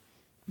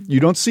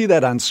 You don't see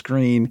that on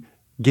screen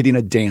getting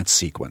a dance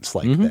sequence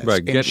like this.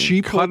 Right, and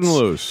she cutting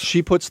loose.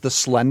 She puts the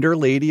slender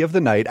lady of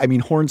the night.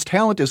 Horne's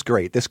talent is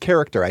great. This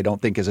character I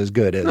don't think is as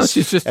good as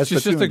she's just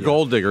a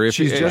gold digger.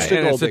 She's just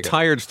a gold digger. It's a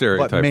tired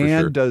stereotype. But man,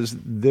 for sure. does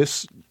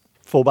this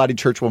full-bodied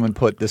church woman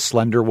put this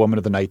slender woman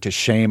of the night to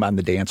shame on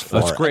the dance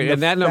floor. That's great.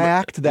 And the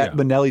fact that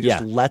Minnelli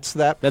just lets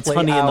that That's play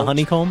Honey out. and the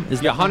Honeycomb?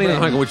 Honey and the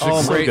Honeycomb, which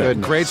is a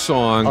great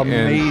song.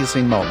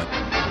 Amazing moment.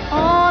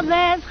 Oh,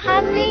 there's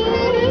honey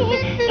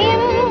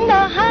in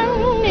the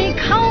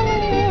honeycomb.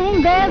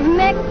 There's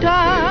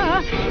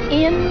nectar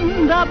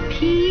in the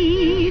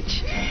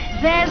peach.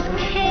 There's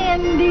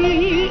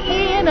candy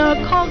in a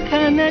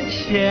coconut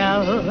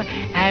shell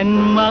and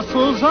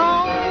mussels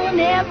on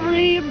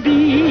every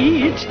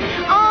beach.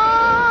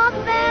 Oh,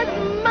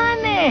 there's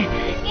money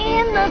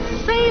in the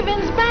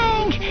savings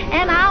bank,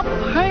 and I'll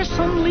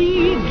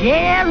personally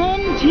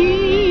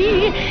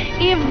guarantee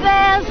if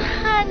there's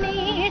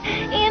honey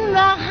in the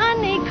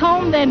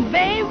honeycomb, then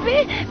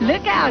baby,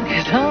 look out,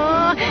 'cause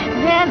oh,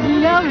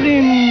 there's love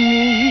in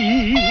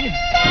me.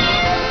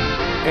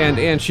 And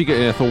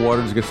Ethel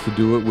Waters gets to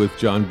do it with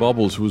John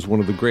Bubbles, who was one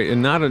of the great,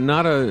 and not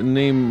a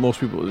name most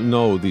people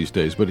know these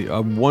days, but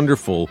a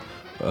wonderful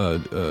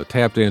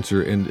tap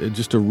dancer and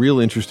just a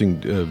real interesting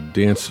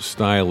dance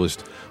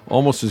stylist,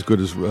 almost as good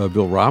as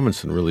Bill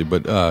Robinson, really.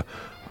 But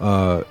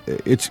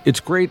it's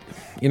great.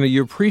 You know,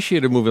 you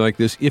appreciate a movie like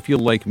this if you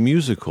like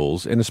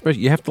musicals, and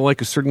especially you have to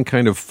like a certain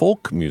kind of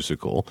folk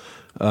musical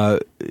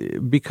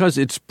because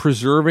it's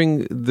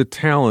preserving the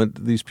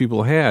talent these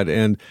people had.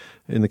 And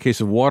in the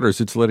case of Waters,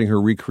 it's letting her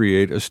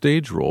recreate a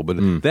stage role.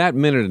 But that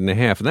minute and a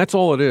half, and that's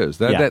all it is.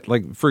 That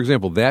like, for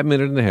example, that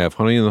minute and a half,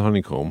 Honey in the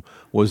Honeycomb,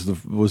 was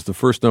the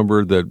first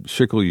number that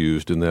Schickel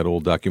used in that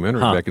old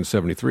documentary back in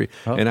 '73.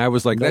 Oh. And I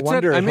was like, that's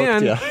it.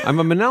 I'm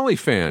a Minnelli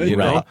fan, you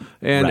know,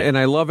 and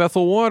I love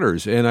Ethel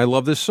Waters, and I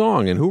love this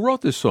song, and who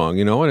wrote this song,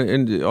 you know,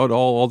 and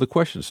all the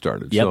questions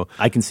started. Yep, so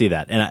I can see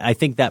that. And I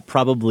think that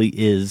probably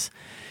is,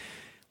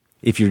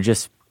 if you're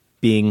just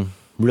being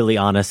really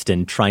honest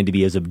and trying to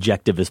be as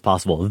objective as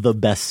possible, the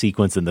best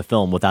sequence in the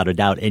film, without a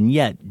doubt. And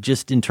yet,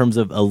 just in terms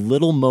of a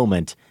little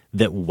moment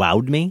that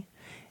wowed me,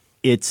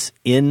 it's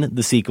in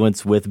the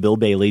sequence with Bill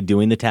Bailey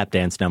doing the tap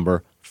dance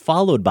number,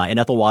 followed by, and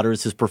Ethel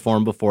Waters has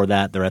performed before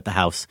that, they're at the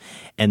house,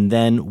 and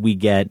then we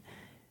get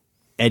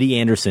Eddie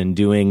Anderson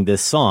doing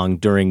this song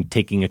during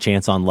Taking a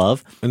Chance on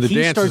Love. And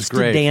he starts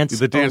to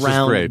dance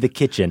around the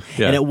kitchen.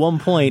 Yeah. And at one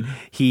point,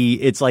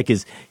 it's like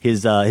his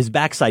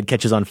backside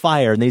catches on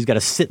fire, and then he's got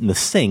to sit in the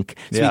sink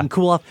so he can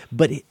cool off.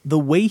 But the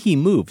way he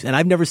moves, and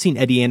I've never seen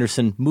Eddie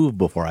Anderson move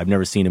before. I've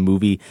never seen a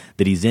movie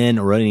that he's in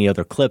or any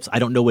other clips. I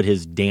don't know what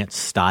his dance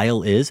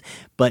style is,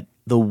 but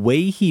the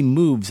way he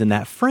moves in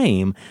that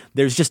frame,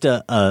 there's just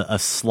a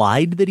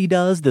slide that he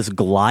does, this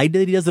glide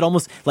that he does that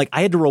almost, like,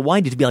 I had to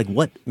rewind it to be like,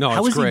 what? No,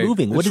 how is great. He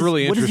moving? What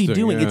is he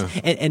doing? Yeah.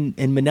 And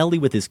Minnelli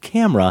with his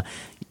camera,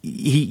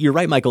 you're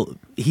right, Michael,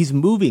 he's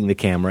moving the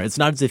camera. It's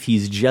not as if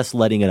he's just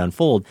letting it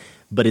unfold,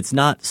 but it's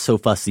not so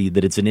fussy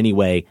that it's in any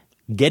way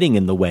getting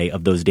in the way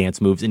of those dance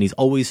moves, and he's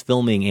always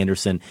filming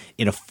Anderson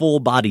in a full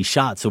body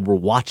shot, so we're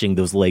watching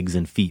those legs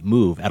and feet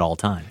move at all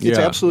times. It's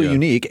absolutely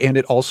unique, and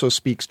it also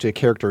speaks to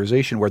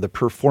characterization where the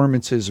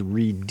performances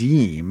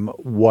redeem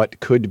what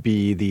could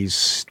be these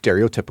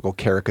stereotypical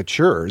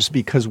caricatures,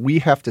 because we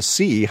have to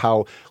see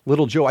how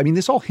Little Joe, I mean,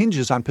 this all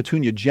hinges on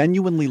Petunia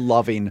genuinely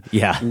loving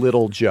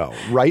Little Joe,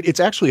 right? It's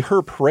actually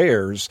her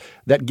prayers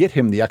that get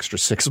him the extra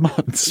 6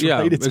 months,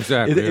 right?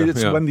 Exactly.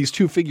 It's when these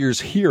two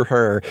figures hear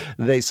her,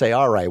 they say,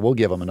 all right, we'll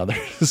give him another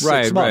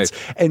 6 months.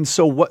 Right. And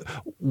so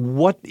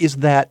what is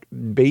that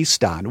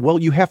based on? Well,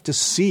 you have to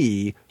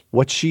see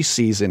what she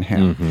sees in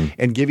him,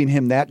 and giving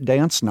him that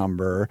dance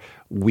number,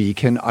 we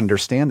can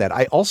understand that.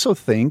 I also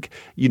think,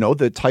 you know,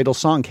 the title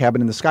song,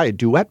 Cabin in the Sky, a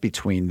duet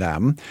between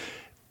them,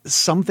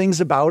 some things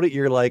about it,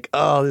 you're like,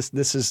 oh,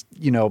 this is,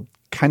 you know,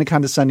 kind of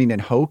condescending and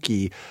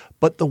hokey,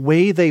 but the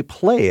way they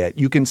play it,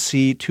 you can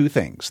see two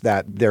things,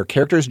 that their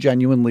character is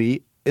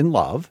genuinely in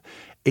love,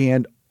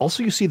 and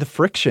also you see the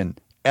friction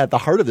at the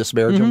heart of this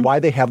marriage and why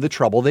they have the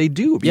trouble they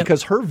do,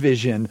 because her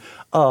vision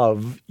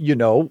of, you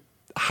know,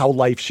 how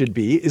life should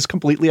be is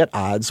completely at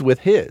odds with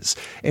his.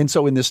 And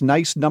so in this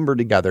nice number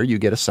together, you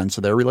get a sense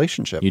of their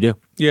relationship. You do.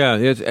 Yeah.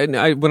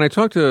 When I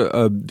talked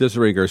to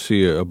Desiree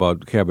Garcia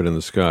about Cabin in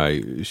the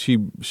Sky, she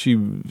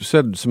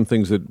said some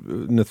things that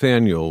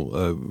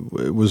Nathaniel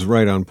was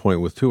right on point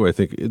with too. I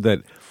think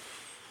that,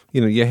 you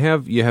know, you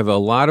have a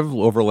lot of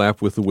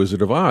overlap with The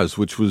Wizard of Oz,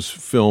 which was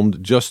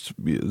filmed just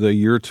the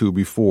year or two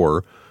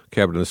before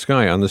Cabin in the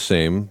Sky on the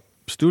same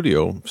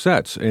studio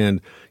sets,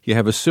 and you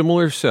have a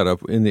similar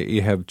setup in that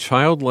you have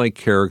childlike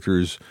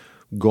characters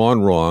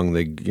gone wrong.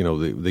 They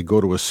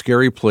go to a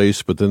scary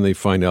place, but then they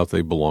find out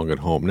they belong at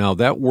home. Now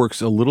that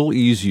works a little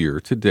easier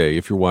today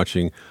if you're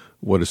watching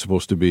what is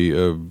supposed to be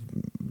a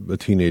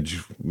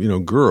teenage, you know,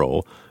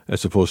 girl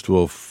as opposed to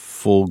a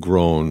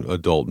full-grown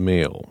adult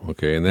male.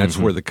 Okay, and that's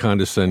where the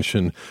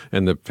condescension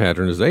and the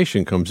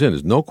patronization comes in.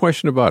 There's no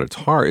question about it.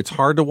 It's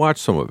hard to watch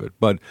some of it,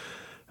 but.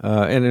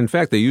 And in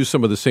fact, they use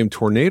some of the same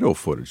tornado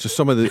footage, just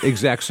some of the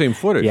exact same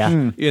footage.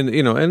 And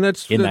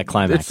that's in that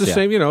climax. It's the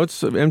same, you know.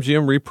 It's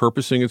MGM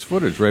repurposing its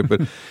footage, right?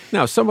 But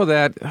now some of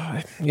that,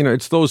 you know,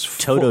 it's those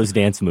Toto's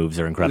dance moves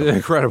are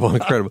incredible,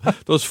 incredible.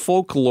 Those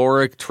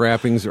folkloric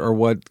trappings are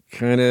what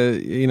kind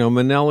of, you know,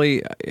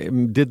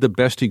 Minnelli did the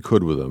best he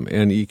could with them,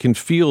 and you can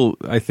feel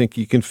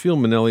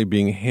Minnelli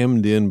being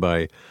hemmed in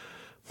by,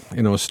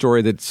 you know, a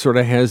story that sort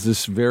of has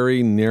this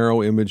very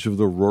narrow image of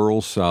the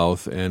rural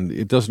South, and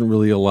it doesn't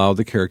really allow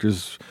the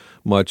characters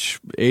much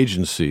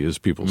agency, as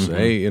people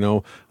say, you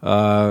know.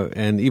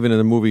 And even in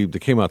the movie that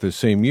came out the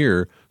same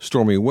year,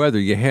 Stormy Weather,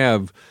 you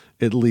have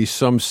at least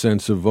some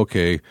sense of,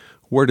 okay,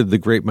 where did the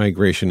Great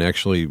Migration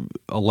actually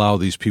allow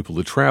these people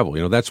to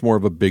travel? That's more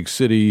of a big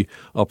city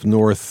up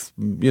north,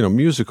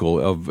 musical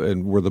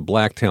and where the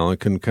black talent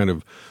can kind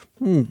of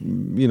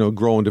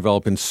grow and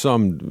develop in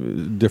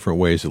some different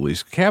ways at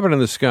least. Cabin in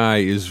the Sky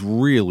is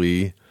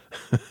really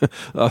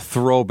a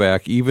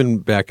throwback. Even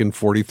back in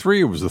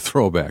 43 it was a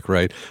throwback,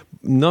 right?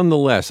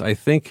 Nonetheless, I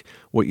think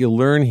what you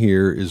learn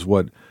here is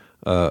what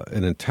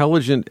an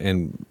intelligent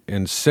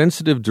and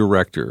sensitive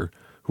director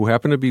who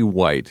happened to be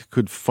white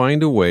could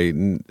find a way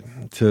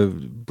to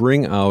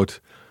bring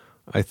out,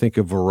 I think,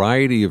 a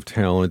variety of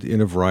talent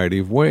in a variety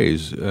of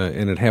ways.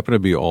 And it happened to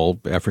be all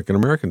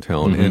African-American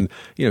talent. And,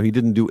 he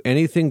didn't do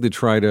anything to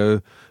try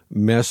to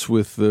mess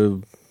with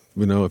the,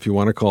 if you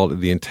want to call it,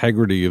 the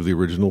integrity of the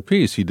original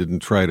piece. He didn't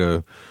try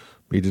to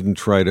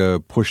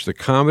push the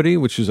comedy,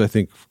 which is, I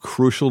think,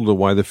 crucial to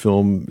why the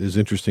film is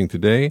interesting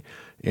today.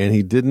 And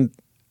he didn't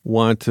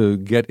want to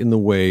get in the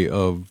way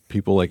of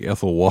people like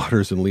Ethel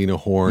Waters and Lena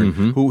Horne,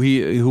 who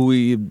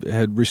he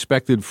had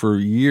respected for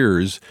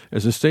years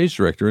as a stage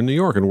director in New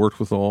York and worked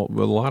with a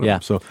lot of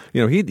them. So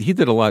he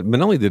did a lot.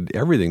 Minnelli did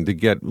everything to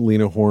get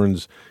Lena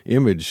Horne's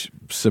image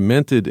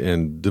cemented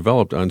and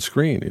developed on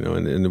screen.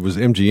 And it was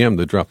MGM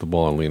that dropped the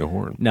ball on Lena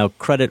Horne. Now,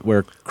 credit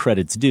where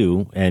credit's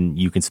due, and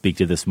you can speak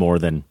to this more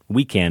than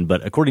we can,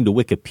 but according to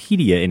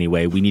Wikipedia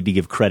anyway, we need to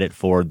give credit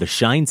for the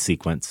shine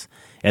sequence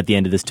at the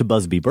end of this to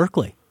Busby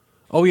Berkeley.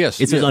 Oh,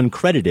 yes. It says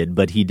uncredited,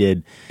 but he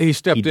did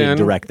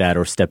direct that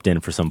or stepped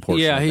in for some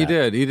portion of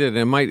that. He did.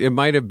 It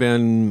might have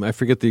been, I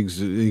forget the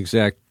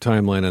exact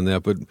timeline on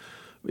that, but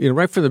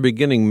right from the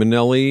beginning,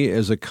 Minnelli,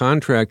 as a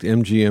contract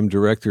MGM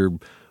director,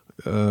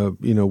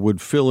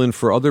 would fill in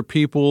for other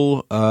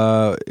people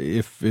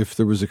if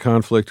there was a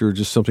conflict or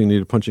just something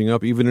needed punching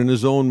up. Even in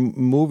his own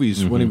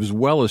movies, when he was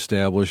well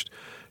established,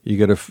 you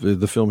get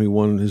the film he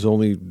won his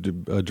only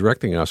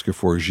directing Oscar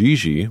for,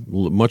 Gigi,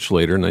 much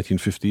later,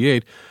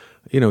 1958.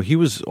 He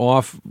was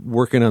off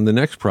working on the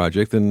next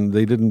project, and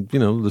they didn't,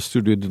 the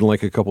studio didn't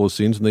like a couple of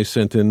scenes, and they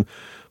sent in,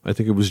 I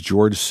think it was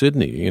George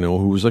Sidney,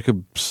 who was like a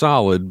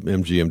solid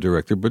MGM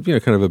director, but,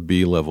 kind of a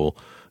B-level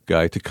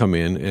guy to come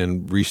in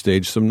and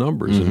restage some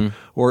numbers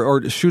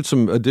or shoot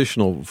some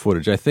additional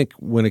footage. I think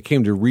when it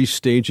came to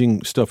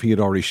restaging stuff he had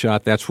already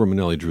shot, that's where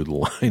Minnelli drew the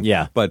line.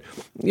 Yeah. But,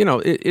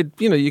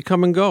 you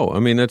come and go.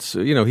 I mean, that's,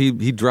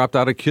 he dropped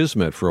out of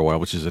Kismet for a while,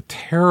 which is a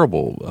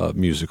terrible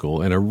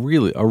musical and a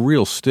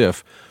real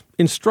stiff.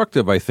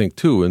 Instructive, I think,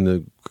 too, in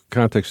the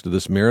context of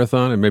this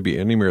marathon and maybe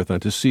any marathon,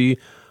 to see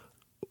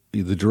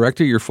the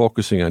director you're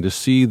focusing on, to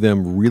see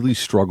them really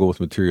struggle with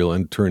material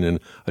and turn in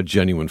a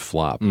genuine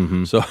flop.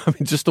 So, I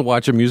mean, just to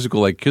watch a musical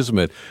like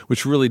Kismet,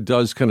 which really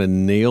does kind of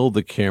nail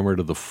the camera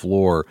to the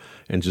floor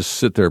and just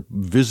sit there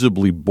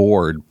visibly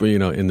bored,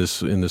 in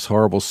this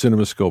horrible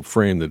cinemascope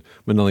frame that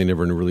Minnelli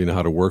never really knew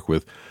how to work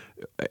with,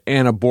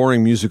 and a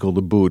boring musical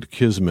to boot,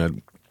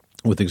 Kismet,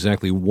 with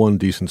exactly one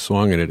decent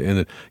song in it.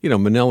 And,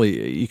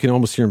 Minnelli, you can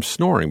almost hear him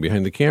snoring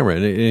behind the camera.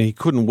 And he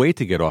couldn't wait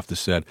to get off the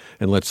set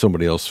and let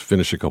somebody else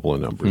finish a couple of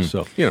numbers.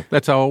 So,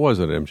 that's how it was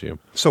at MGM.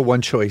 So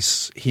one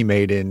choice he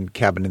made in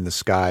Cabin in the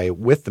Sky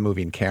with the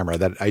moving camera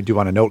that I do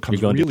want to note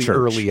comes really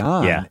early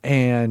on. Yeah.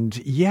 And,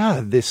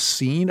 this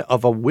scene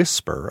of a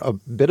whisper, a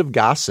bit of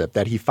gossip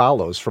that he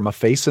follows from a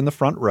face in the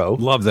front row.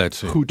 Love that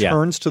scene. Who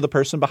turns to the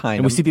person behind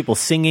him. And we see people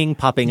singing,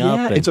 popping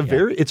up. Yeah,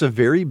 it's a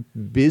very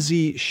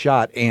busy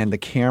shot, and the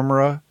camera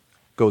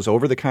goes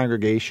over the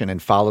congregation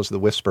and follows the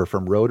whisper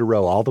from row to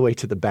row all the way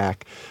to the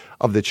back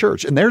of the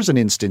church. And there's an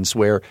instance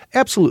where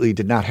absolutely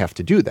did not have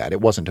to do that.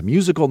 It wasn't a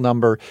musical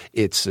number.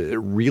 It's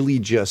really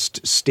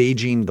just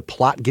staging the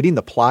plot, getting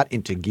the plot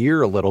into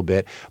gear a little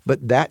bit.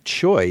 But that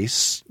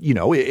choice,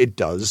 it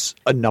does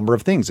a number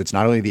of things. It's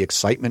not only the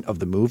excitement of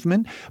the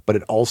movement, but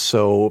it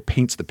also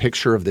paints the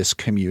picture of this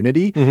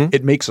community.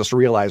 It makes us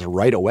realize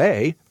right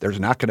away there's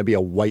not going to be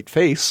a white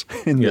face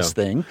in this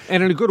thing.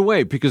 And in a good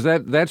way, because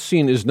that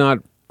scene is not,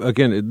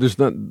 again, there's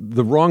not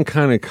the wrong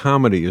kind of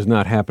comedy is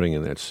not happening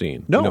in that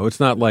scene. No, it's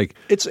not like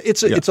it's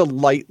a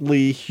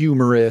lightly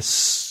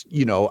humorous,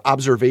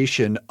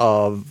 observation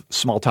of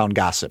small town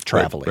gossip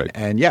traveling, right.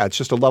 And it's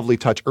just a lovely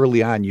touch.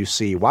 Early on, you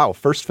see, wow,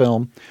 first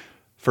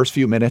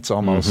few minutes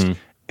almost.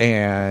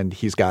 And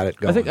he's got it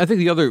going. I think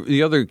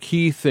the other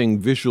key thing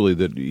visually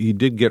that he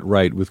did get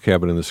right with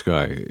Cabin in the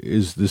Sky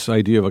is this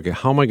idea of, okay,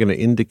 how am I going to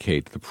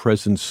indicate the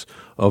presence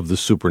of the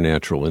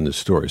supernatural in this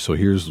story? So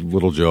here's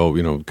little Joe,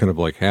 kind of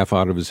like half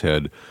out of his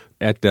head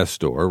at death's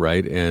door,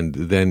 right? And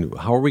then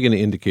how are we going to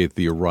indicate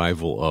the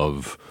arrival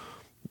of,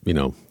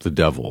 the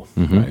devil,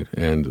 right?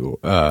 And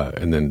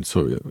then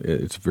so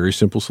it's very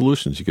simple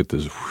solutions. You get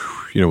this,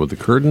 with the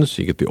curtains,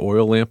 you get the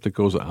oil lamp that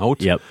goes out,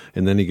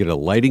 and then you get a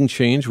lighting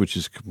change, which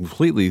is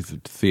completely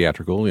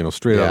theatrical,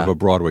 straight out of a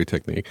Broadway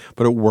technique,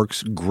 but it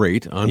works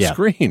great on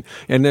screen.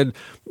 And then,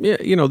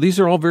 these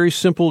are all very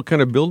simple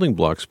kind of building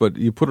blocks, but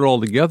you put it all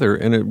together,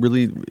 and it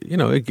really,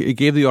 it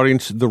gave the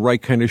audience the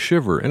right kind of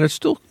shiver, and it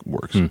still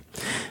works.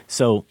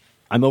 So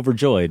I'm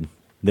overjoyed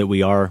that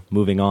we are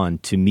moving on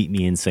to Meet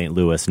Me in St.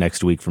 Louis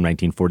next week from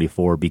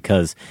 1944,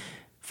 because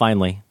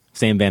finally,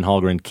 Sam Van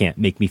Hallgren can't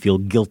make me feel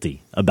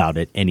guilty about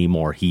it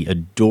anymore. He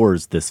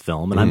adores this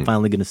film, and I'm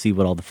finally going to see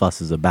what all the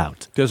fuss is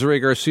about. Desiree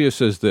Garcia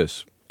says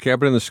this: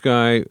 Cabin in the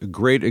Sky, a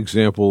great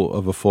example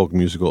of a folk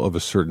musical of a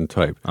certain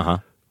type.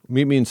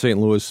 Meet Me in St.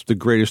 Louis, the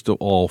greatest of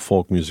all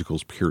folk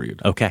musicals,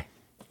 period. Okay.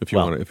 If you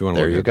want to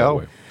there you go.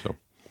 That way. So.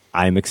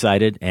 I'm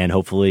excited, and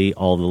hopefully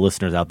all the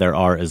listeners out there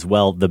are as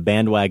well. The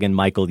Bandwagon,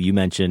 Michael, you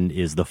mentioned,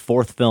 is the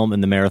fourth film in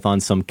the marathon.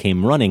 Some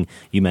Came Running,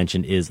 you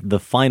mentioned, is the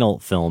final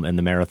film in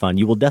the marathon.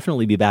 You will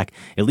definitely be back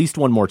at least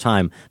one more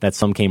time. That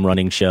Some Came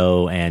Running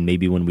show, and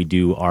maybe when we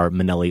do our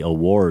Minnelli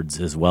Awards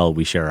as well,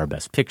 we share our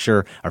best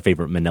picture, our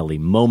favorite Minnelli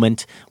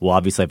moment. We'll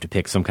obviously have to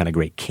pick some kind of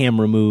great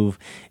camera move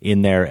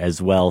in there as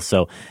well.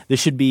 So this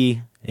should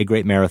be a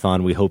great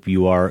marathon. We hope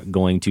you are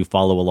going to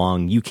follow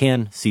along. You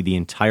can see the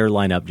entire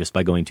lineup just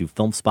by going to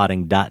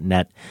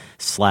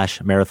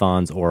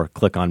filmspotting.net/marathons or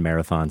click on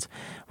marathons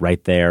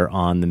right there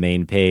on the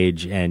main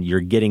page. And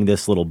you're getting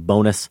this little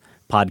bonus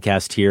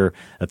podcast here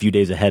a few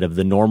days ahead of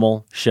the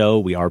normal show.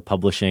 We are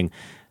publishing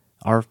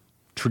our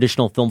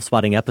traditional Film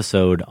Spotting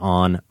episode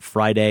on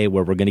Friday,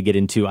 where we're going to get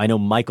into, I know,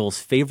 Michael's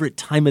favorite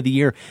time of the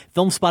year,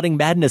 Film Spotting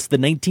Madness, the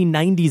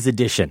 1990s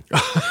edition.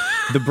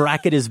 The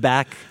bracket is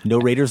back. No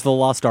Raiders of the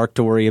Lost Ark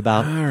to worry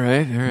about. All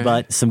right.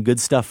 But some good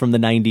stuff from the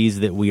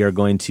 90s that we are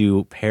going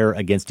to pair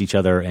against each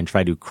other and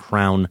try to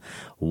crown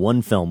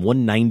one film.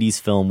 One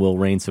 90s film will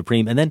reign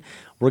supreme. And then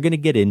we're going to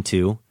get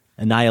into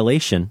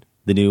Annihilation,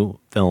 the new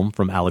film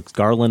from Alex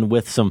Garland,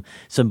 with some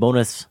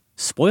bonus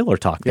spoiler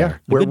talk there.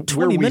 Where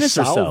 20 minutes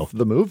or so.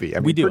 The movie. I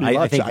mean, we do.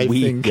 I think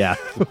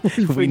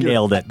we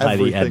nailed it by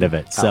the end of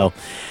it. So,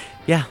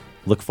 yeah,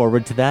 look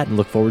forward to that and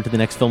look forward to the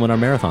next film in our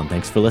marathon.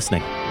 Thanks for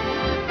listening.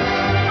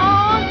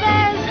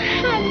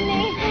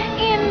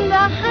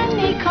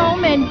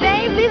 Honeycomb, and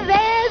baby,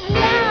 there's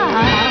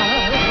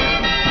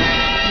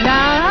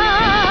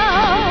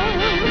love,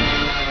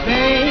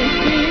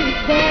 baby,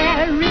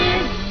 there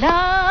is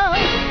love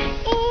in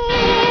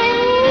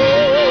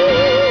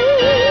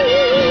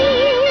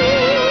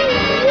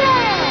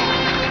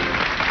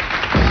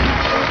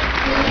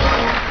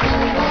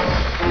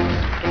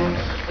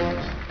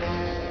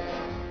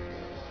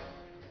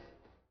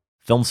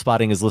Film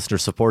Spotting is listener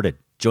supported.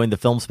 Join the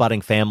Film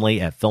Spotting family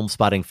at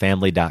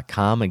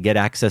filmspottingfamily.com and get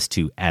access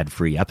to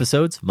ad-free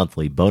episodes,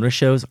 monthly bonus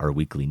shows, our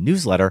weekly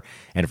newsletter,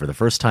 and for the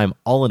first time,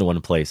 all in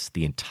one place,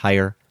 the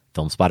entire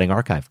Film Spotting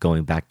archive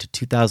going back to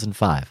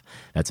 2005.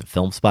 That's at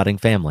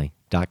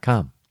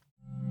filmspottingfamily.com.